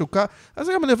פחות את התשוקה, אז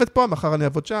גם אני עובד פה, מחר אני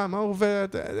אעבוד שם, הוא עובד,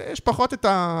 יש פחות את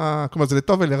כלומר, זה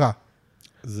לטוב ולרע.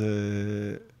 זה,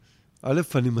 א',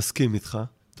 אני מסכים איתך.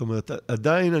 זאת אומרת,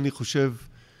 עדיין אני חושב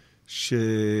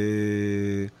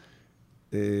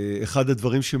שאחד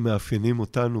הדברים שמאפיינים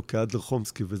אותנו כאדלר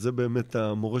חומסקי, וזה באמת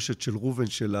המורשת של רובן,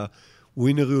 של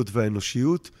הווינריות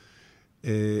והאנושיות,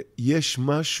 יש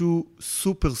משהו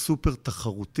סופר סופר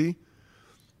תחרותי,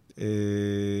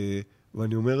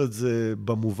 ואני אומר את זה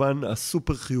במובן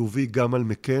הסופר חיובי גם על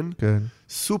מכן, כן.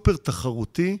 סופר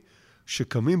תחרותי,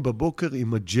 שקמים בבוקר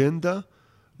עם אג'נדה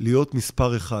להיות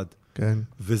מספר אחד. כן.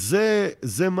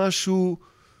 וזה משהו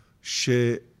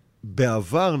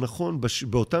שבעבר, נכון,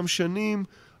 באותם שנים,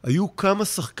 היו כמה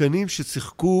שחקנים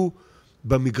ששיחקו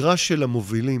במגרש של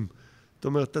המובילים. זאת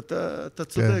אומרת, אתה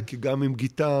צודק, כי גם עם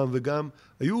גיטם וגם,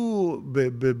 היו,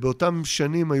 באותם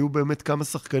שנים היו באמת כמה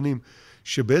שחקנים,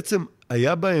 שבעצם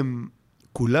היה בהם,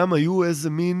 כולם היו איזה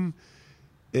מין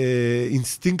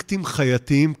אינסטינקטים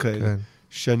חייתיים כאלה,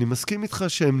 שאני מסכים איתך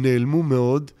שהם נעלמו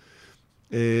מאוד.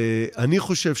 אני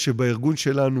חושב שבארגון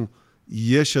שלנו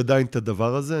יש עדיין את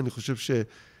הדבר הזה, אני חושב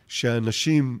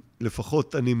שאנשים,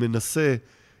 לפחות אני מנסה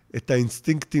את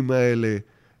האינסטינקטים האלה,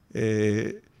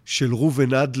 של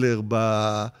רובן אדלר,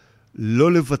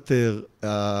 לא לוותר,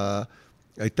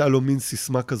 הייתה לו מין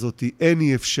סיסמה כזאת, אין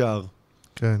אי אפשר,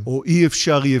 כן. או אי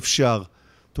אפשר, אי אפשר.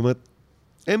 זאת אומרת,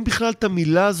 אין בכלל את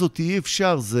המילה הזאת, אי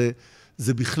אפשר,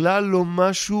 זה בכלל לא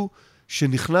משהו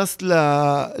שנכנס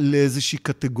לאיזושהי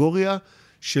קטגוריה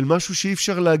של משהו שאי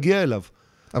אפשר להגיע אליו.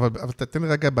 אבל תתן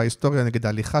רגע בהיסטוריה, נגיד,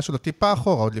 ההליכה שלו טיפה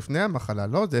אחורה, עוד לפני המחלה,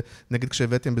 לא? זה, נגיד,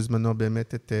 כשהבאתם בזמנו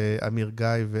באמת את אמיר גיא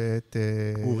ואת...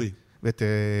 ואת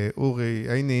אורי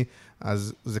עיני,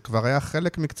 אז זה כבר היה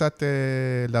חלק מקצת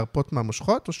להרפות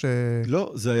מהמושכות, או ש...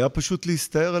 לא, זה היה פשוט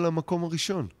להסתער על המקום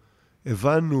הראשון.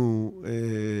 הבנו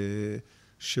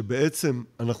שבעצם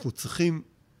אנחנו צריכים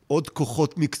עוד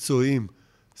כוחות מקצועיים,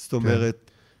 זאת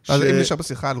אומרת... אז אם נשאר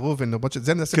בשיחה על ראובן,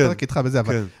 זה נעשה פרק איתך בזה,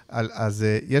 אבל אז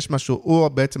יש משהו, הוא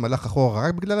בעצם הלך אחורה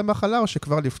רק בגלל המחלה, או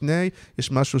שכבר לפני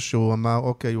יש משהו שהוא אמר,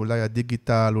 אוקיי, אולי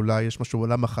הדיגיטל, אולי יש משהו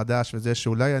עולם החדש, וזה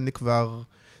שאולי אני כבר...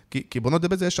 כי בוא נודה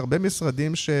בזה, יש הרבה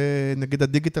משרדים שנגיד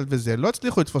הדיגיטל וזה, לא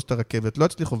הצליחו לתפוס את הרכבת, לא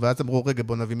הצליחו, ואז אמרו, רגע,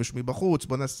 בוא נביא מישהו מבחוץ,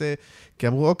 בוא נעשה... כי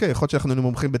אמרו, אוקיי, יכול להיות שאנחנו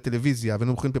מומחים בטלוויזיה,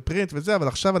 ומומחים בפרינט וזה, אבל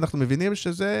עכשיו אנחנו מבינים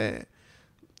שזה...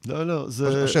 לא,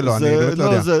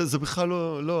 זה בכלל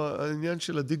לא, העניין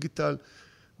של הדיגיטל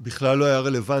בכלל לא היה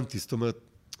רלוונטי, זאת אומרת,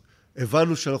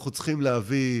 הבנו שאנחנו צריכים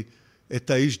להביא את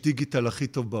האיש דיגיטל הכי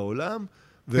טוב בעולם,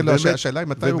 השאלה היא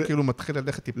מתי הוא כאילו מתחיל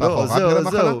ללכת טיפה אחורה בגלל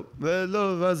המחלה?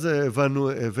 לא, ואז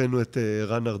הבאנו את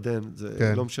רן ארדן,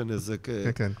 זה לא משנה, זה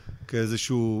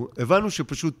כאיזשהו, הבנו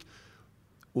שפשוט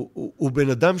הוא בן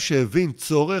אדם שהבין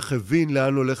צורך, הבין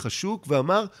לאן הולך השוק,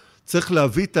 ואמר, צריך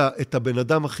להביא את הבן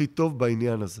אדם הכי טוב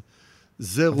בעניין הזה.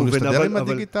 זה רובן, אבל... הוא מסתדר עם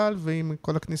הדיגיטל ועם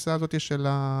כל הכניסה הזאת של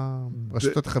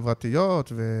הרשתות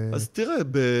החברתיות אז תראה,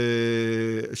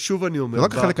 שוב אני אומר... זה לא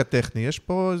רק החלק הטכני, יש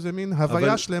פה איזה מין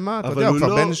הוויה שלמה, אתה יודע, הוא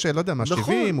כבר בן של, לא יודע, מה,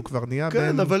 70, הוא כבר נהיה בן...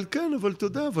 כן, אבל אתה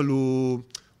יודע, אבל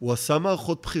הוא עשה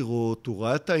מערכות בחירות, הוא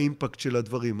ראה את האימפקט של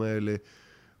הדברים האלה,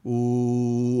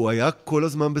 הוא היה כל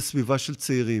הזמן בסביבה של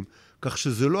צעירים, כך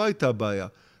שזה לא הייתה בעיה.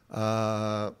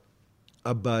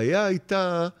 הבעיה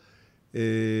הייתה...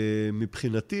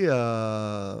 מבחינתי,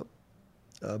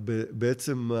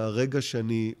 בעצם הרגע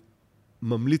שאני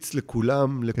ממליץ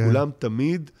לכולם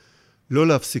תמיד, לא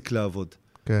להפסיק לעבוד.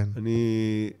 כן.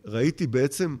 אני ראיתי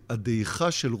בעצם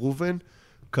הדעיכה של ראובן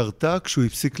קרתה כשהוא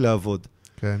הפסיק לעבוד.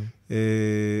 כן.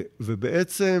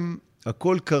 ובעצם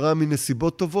הכל קרה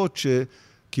מנסיבות טובות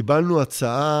שקיבלנו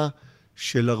הצעה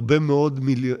של הרבה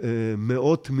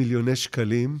מאות מיליוני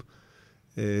שקלים,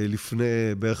 לפני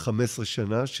בערך 15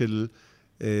 שנה של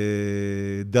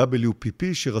WPP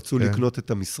שרצו לקנות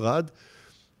את המשרד,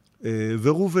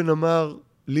 וראובן אמר,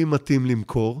 לי מתאים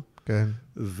למכור,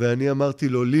 ואני אמרתי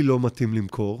לו, לי לא מתאים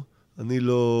למכור, אני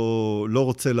לא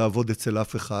רוצה לעבוד אצל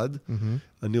אף אחד,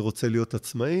 אני רוצה להיות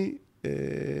עצמאי,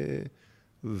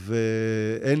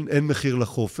 ואין מחיר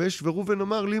לחופש, וראובן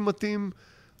אמר, לי מתאים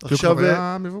עכשיו,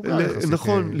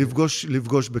 נכון,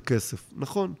 לפגוש בכסף,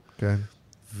 נכון. כן.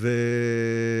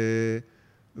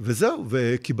 וזהו,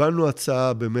 וקיבלנו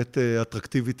הצעה באמת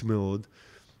אטרקטיבית מאוד.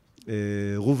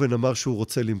 ראובן אמר שהוא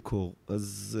רוצה למכור,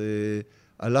 אז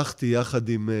הלכתי יחד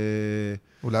עם...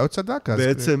 אולי הוא צדק אז.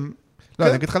 בעצם... לא,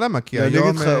 אני אגיד לך למה, כי היום... אני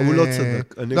אגיד לך, הוא לא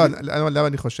צדק. לא, למה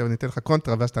אני חושב, אני אתן לך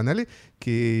קונטרה ואז תענה לי,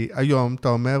 כי היום אתה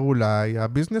אומר אולי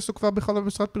הביזנס הוא כבר בכלל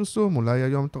במשרד פרסום, אולי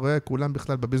היום אתה רואה כולם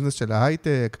בכלל בביזנס של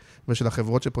ההייטק ושל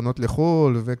החברות שפונות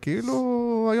לחול,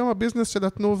 וכאילו היום הביזנס של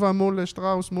התנובה מול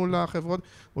שטראוס, מול החברות,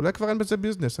 אולי כבר אין בזה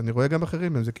ביזנס, אני רואה גם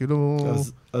אחרים, זה כאילו...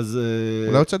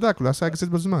 אולי הוא צדק, אולי עשה אקזיט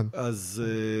בזמן. אז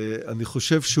אני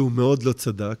חושב שהוא מאוד לא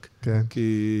צדק,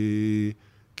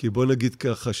 כי בוא נגיד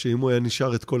ככה, שאם הוא היה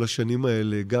נשאר את כל השנים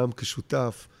האלה, גם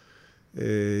כשותף,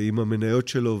 עם המניות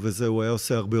שלו וזה, הוא היה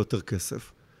עושה הרבה יותר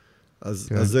כסף. אז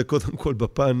זה קודם כל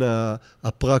בפן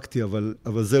הפרקטי, אבל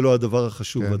זה לא הדבר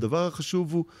החשוב. הדבר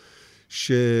החשוב הוא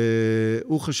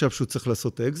שהוא חשב שהוא צריך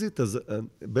לעשות האקזיט, אז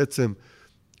בעצם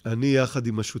אני יחד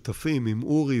עם השותפים, עם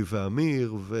אורי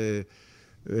ואמיר,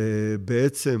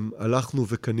 ובעצם הלכנו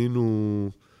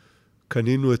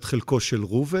וקנינו את חלקו של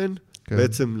ראובן,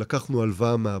 בעצם לקחנו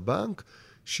הלוואה מהבנק,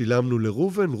 שילמנו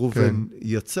לראובן, ראובן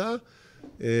יצא,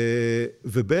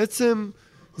 ובעצם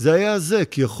זה היה זה,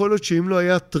 כי יכול להיות שאם לא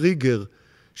היה טריגר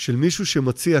של מישהו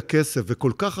שמציע כסף,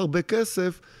 וכל כך הרבה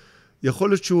כסף, יכול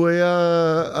להיות שהוא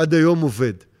היה עד היום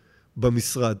עובד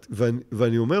במשרד.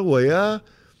 ואני אומר,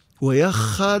 הוא היה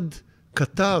חד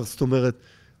קטר, זאת אומרת,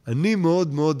 אני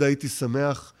מאוד מאוד הייתי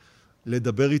שמח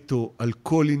לדבר איתו על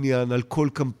כל עניין, על כל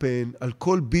קמפיין, על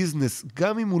כל ביזנס,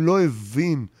 גם אם הוא לא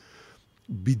הבין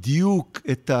בדיוק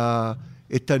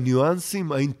את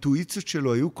הניואנסים, האינטואיציות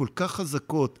שלו היו כל כך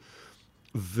חזקות,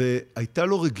 והייתה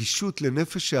לו רגישות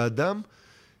לנפש האדם,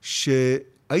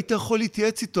 שהיית יכול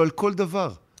להתייעץ איתו על כל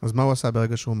דבר. אז מה הוא עשה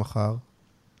ברגע שהוא מכר?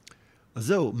 אז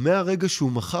זהו, מהרגע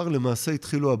שהוא מכר, למעשה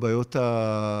התחילו הבעיות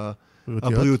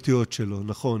הבריאותיות שלו,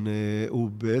 נכון. הוא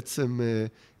בעצם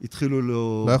התחילו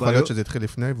לו... לא יכול להיות שזה התחיל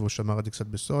לפני, והוא שמר את זה קצת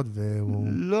בסוד, והוא...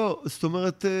 לא, זאת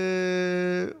אומרת,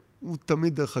 הוא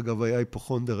תמיד, דרך אגב, היה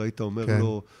היפוכונדר, היית אומר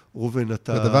לו, ראובן,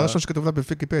 אתה... הדבר הראשון שכתוב לה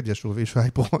בוויקיפדיה, שהוא היה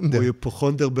היפוכונדר. הוא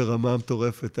היפוכונדר ברמה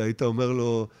מטורפת, היית אומר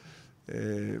לו,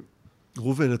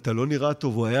 ראובן, אתה לא נראה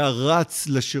טוב, הוא היה רץ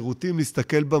לשירותים,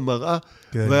 להסתכל במראה,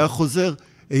 והיה חוזר,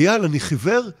 אייל, אני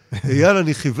חיוור? אייל,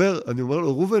 אני חיוור? אני אומר לו,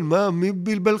 ראובן, מה, מי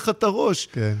בלבל לך את הראש?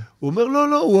 הוא אומר,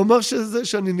 לא, הוא אמר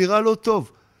שאני נראה לא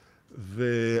טוב.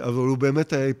 אבל הוא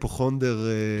באמת היה היפוכונדר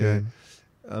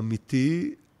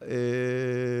אמיתי.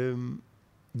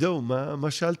 זהו,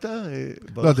 מה שאלת?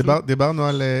 לא, דיברנו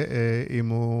על אם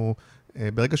הוא,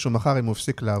 ברגע שהוא מחר, אם הוא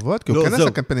הפסיק לעבוד, כי הוא כן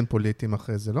עשה קמפיינים פוליטיים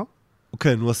אחרי זה, לא?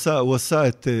 כן, הוא עשה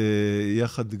את,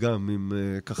 יחד גם עם,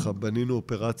 ככה, בנינו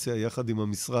אופרציה, יחד עם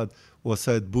המשרד, הוא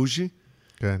עשה את בוז'י.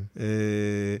 כן.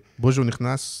 בוז'י הוא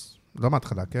נכנס, לא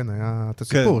מההתחלה, כן? היה את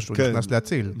הסיפור שהוא נכנס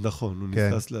להציל. נכון, הוא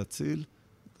נכנס להציל.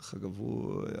 דרך אגב,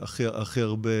 הוא הכי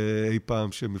הרבה אי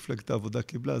פעם שמפלגת העבודה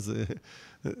קיבלה,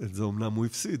 זה אומנם הוא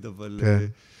הפסיד,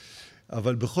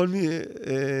 אבל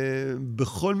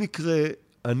בכל מקרה,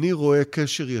 אני רואה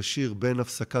קשר ישיר בין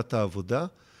הפסקת העבודה,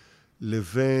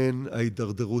 לבין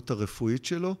ההידרדרות הרפואית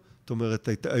שלו. זאת אומרת,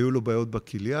 היו לו בעיות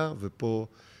בכליה, ופה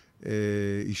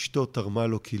אשתו תרמה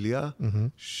לו כליה,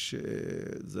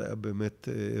 שזה היה באמת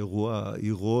אירוע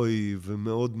הירואי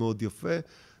ומאוד מאוד יפה.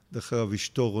 דרך אגב,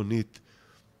 אשתו רונית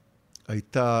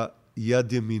הייתה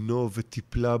יד ימינו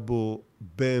וטיפלה בו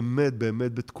באמת,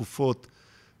 באמת בתקופות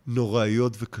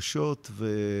נוראיות וקשות,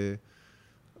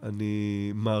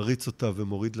 ואני מעריץ אותה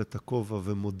ומוריד לה את הכובע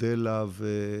ומודה לה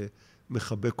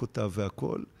ומחבק אותה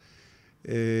והכל.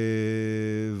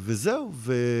 וזהו.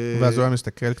 ואז הוא היה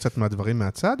מסתכל קצת מהדברים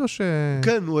מהצד או ש...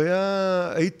 כן,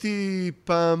 הייתי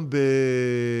פעם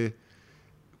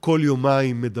כל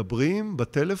יומיים מדברים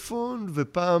בטלפון,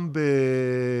 ופעם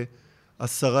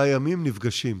 10 ימים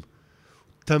נפגשים.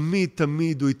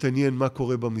 תמיד הוא התעניין מה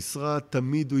קורה במשרד,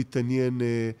 תמיד הוא התעניין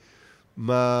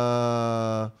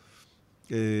מה...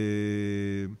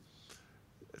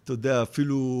 אתה יודע,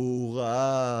 אפילו הוא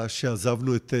ראה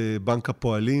שעזבנו את בנק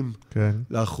הפועלים. כן.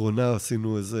 לאחרונה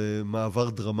עשינו איזה מעבר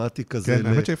דרמטי כזה. כן,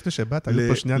 האמת שלפני שבאת, היו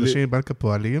פה שני אנשים מבנק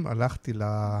הפועלים, הלכתי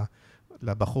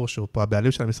לבחור שהוא פה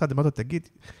הבעלים של המשרד, אמרתי לו, תגיד,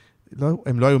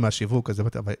 הם לא היו מהשיווק הזה,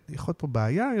 אבל יכול פה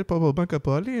בעיה, פה בבנק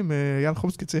הפועלים, אייל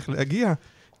חומסקי צריך להגיע.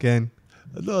 כן.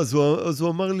 לא, אז הוא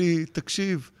אמר לי,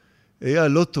 תקשיב,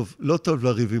 אייל, לא טוב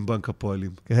לריב עם בנק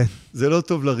הפועלים. כן. זה לא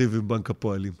טוב לריב עם בנק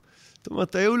הפועלים. זאת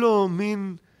אומרת, היו לו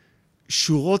מין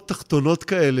שורות תחתונות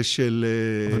כאלה של...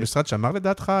 אבל המשרד שאמר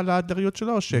לדעתך על ההדריות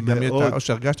שלו, או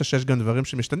שהרגשת שיש גם דברים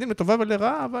שמשתנים לטובה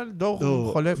ולרעה, אבל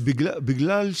דור חולף.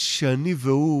 בגלל שאני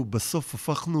והוא בסוף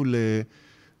הפכנו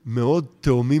למאוד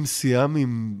תאומים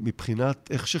סיאמים מבחינת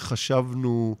איך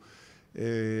שחשבנו,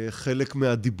 חלק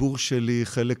מהדיבור שלי,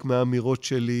 חלק מהאמירות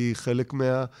שלי, חלק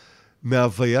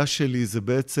מההוויה שלי, זה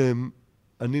בעצם,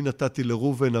 אני נתתי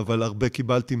לרובן, אבל הרבה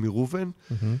קיבלתי מרובן.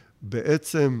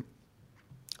 בעצם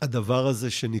הדבר הזה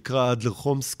שנקרא אדלר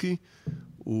חומסקי,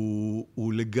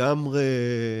 הוא לגמרי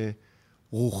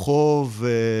רוחו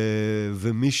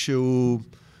ומישהו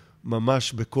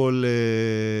ממש בכל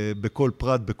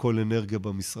פרט, בכל אנרגיה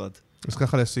במשרד. אז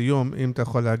ככה לסיום, אם אתה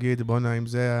יכול להגיד, בונה, אם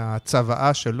זה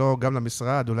הצוואה שלו, גם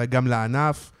למשרד, אולי גם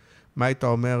לענף, מה היית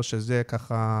אומר שזה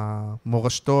ככה,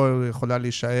 מורשתו יכולה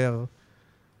להישאר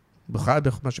בכלל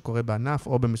במה שקורה בענף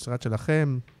או במשרד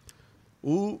שלכם?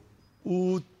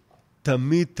 הוא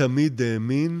תמיד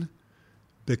האמין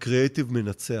בקריאטיב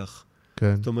מנצח.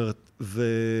 כן. זאת אומרת,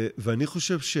 ואני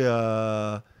חושב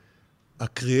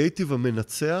שהקריאטיב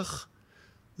המנצח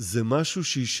זה משהו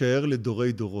שישאר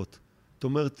לדורי דורות. זאת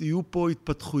אומרת, יהיו פה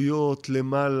התפתחויות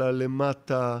למעלה,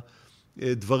 למטה,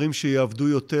 דברים שיעבדו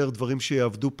יותר, דברים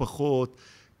שיעבדו פחות,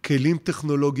 כלים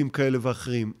טכנולוגיים כאלה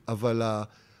ואחרים, אבל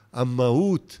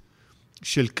המהות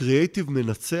של קריאטיב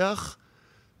מנצח,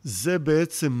 זה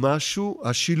בעצם משהו,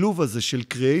 השילוב הזה של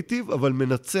קריאטיב, אבל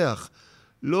מנצח.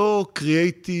 לא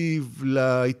קריאטיב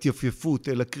להתייפייפות,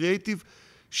 אלא קריאטיב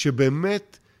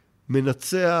שבאמת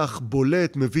מנצח,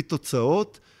 בולט, מביא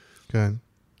תוצאות. כן.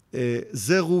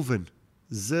 זה רובן.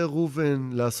 זה רובן,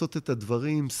 לעשות את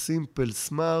הדברים סימפל,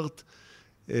 סמארט,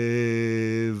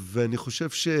 ואני חושב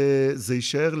שזה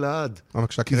יישאר לעד. אבל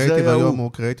כשהקריאטיב היום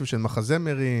הוא קריאטיב של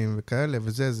מחזמרים וכאלה,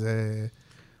 וזה, זה...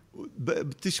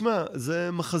 תשמע,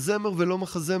 זה מחזמר ולא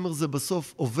מחזמר, זה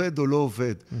בסוף עובד או לא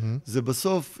עובד. זה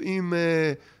בסוף, אם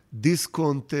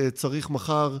דיסקונט צריך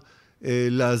מחר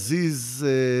להזיז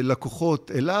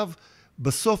לקוחות אליו,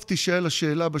 בסוף תשאל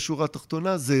השאלה בשורה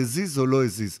התחתונה, זה הזיז או לא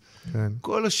הזיז. כן.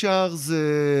 כל השאר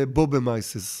זה בובה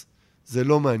מייסס. זה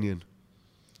לא מעניין.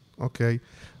 אוקיי.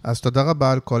 אז תודה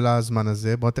רבה על כל הזמן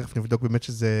הזה. בואו תכף נבדוק באמת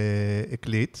שזה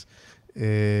הקליט.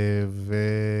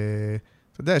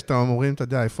 ואתה יודע, שאתם אומרים, אתה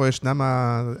יודע,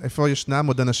 איפה ישנם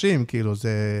עוד אנשים, כאילו,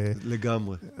 זה...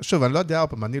 לגמרי. שוב, אני לא יודע,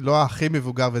 אני לא הכי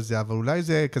מבוגר וזה, אבל אולי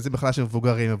זה כזה בכלל של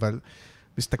מבוגרים, אבל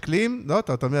מסתכלים, לא,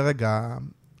 אתה אומר, רגע,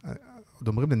 עוד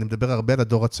אומרים, אני מדבר הרבה על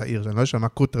הדור הצעיר, שאני לא אשמע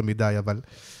קוטר מדי, אבל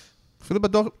אפילו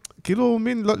בדור, כאילו,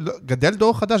 מין, גדל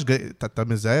דור חדש, אתה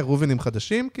מזהה רובנים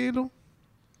חדשים, כאילו?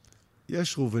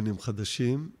 יש רובנים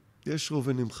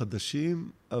חדשים,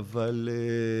 אבל...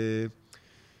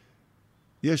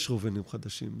 יש רובנים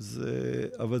חדשים,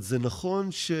 אבל זה נכון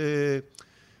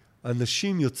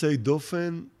שאנשים יוצאי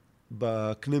דופן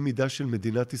בקנה מידה של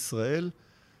מדינת ישראל,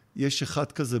 יש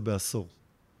אחד כזה בעשור.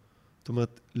 זאת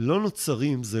אומרת, לא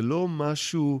נוצרים, זה לא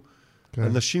משהו, כן.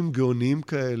 אנשים גאוניים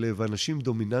כאלה, ואנשים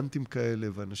דומיננטיים כאלה,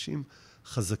 ואנשים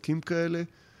חזקים כאלה,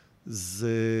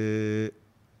 זה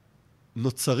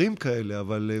נוצרים כאלה,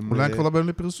 אבל הם... אולי כבר לא באים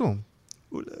לפרסום.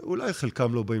 אולי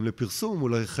חלקם לא באים לפרסום,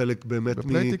 אולי חלק באמת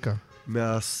בפלטיקה.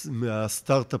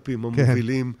 מהסטארט-אפים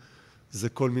המובילים, זה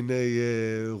כל מיני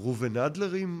רובן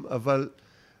אדלרים,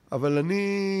 אבל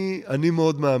אני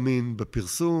מאוד מאמין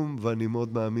בפרסום, ואני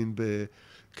מאוד מאמין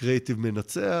בקריאיטיב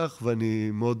מנצח,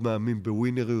 ואני מאוד מאמין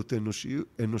בווינריות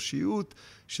אנושיות,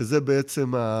 שזה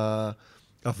בעצם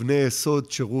אבני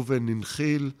יסוד שרובן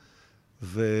הנחיל,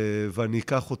 ואני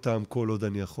אקח אותם כל עוד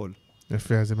אני יכול.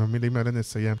 יפה, אז עם המילים האלה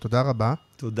נסיים. תודה רבה.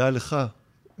 תודה לך.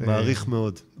 מעריך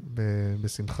מאוד.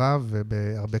 בשמחה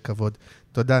ובהרבה כבוד.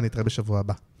 תודה, נתראה בשבוע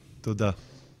הבא. תודה.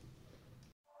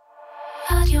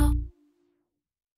 רדיו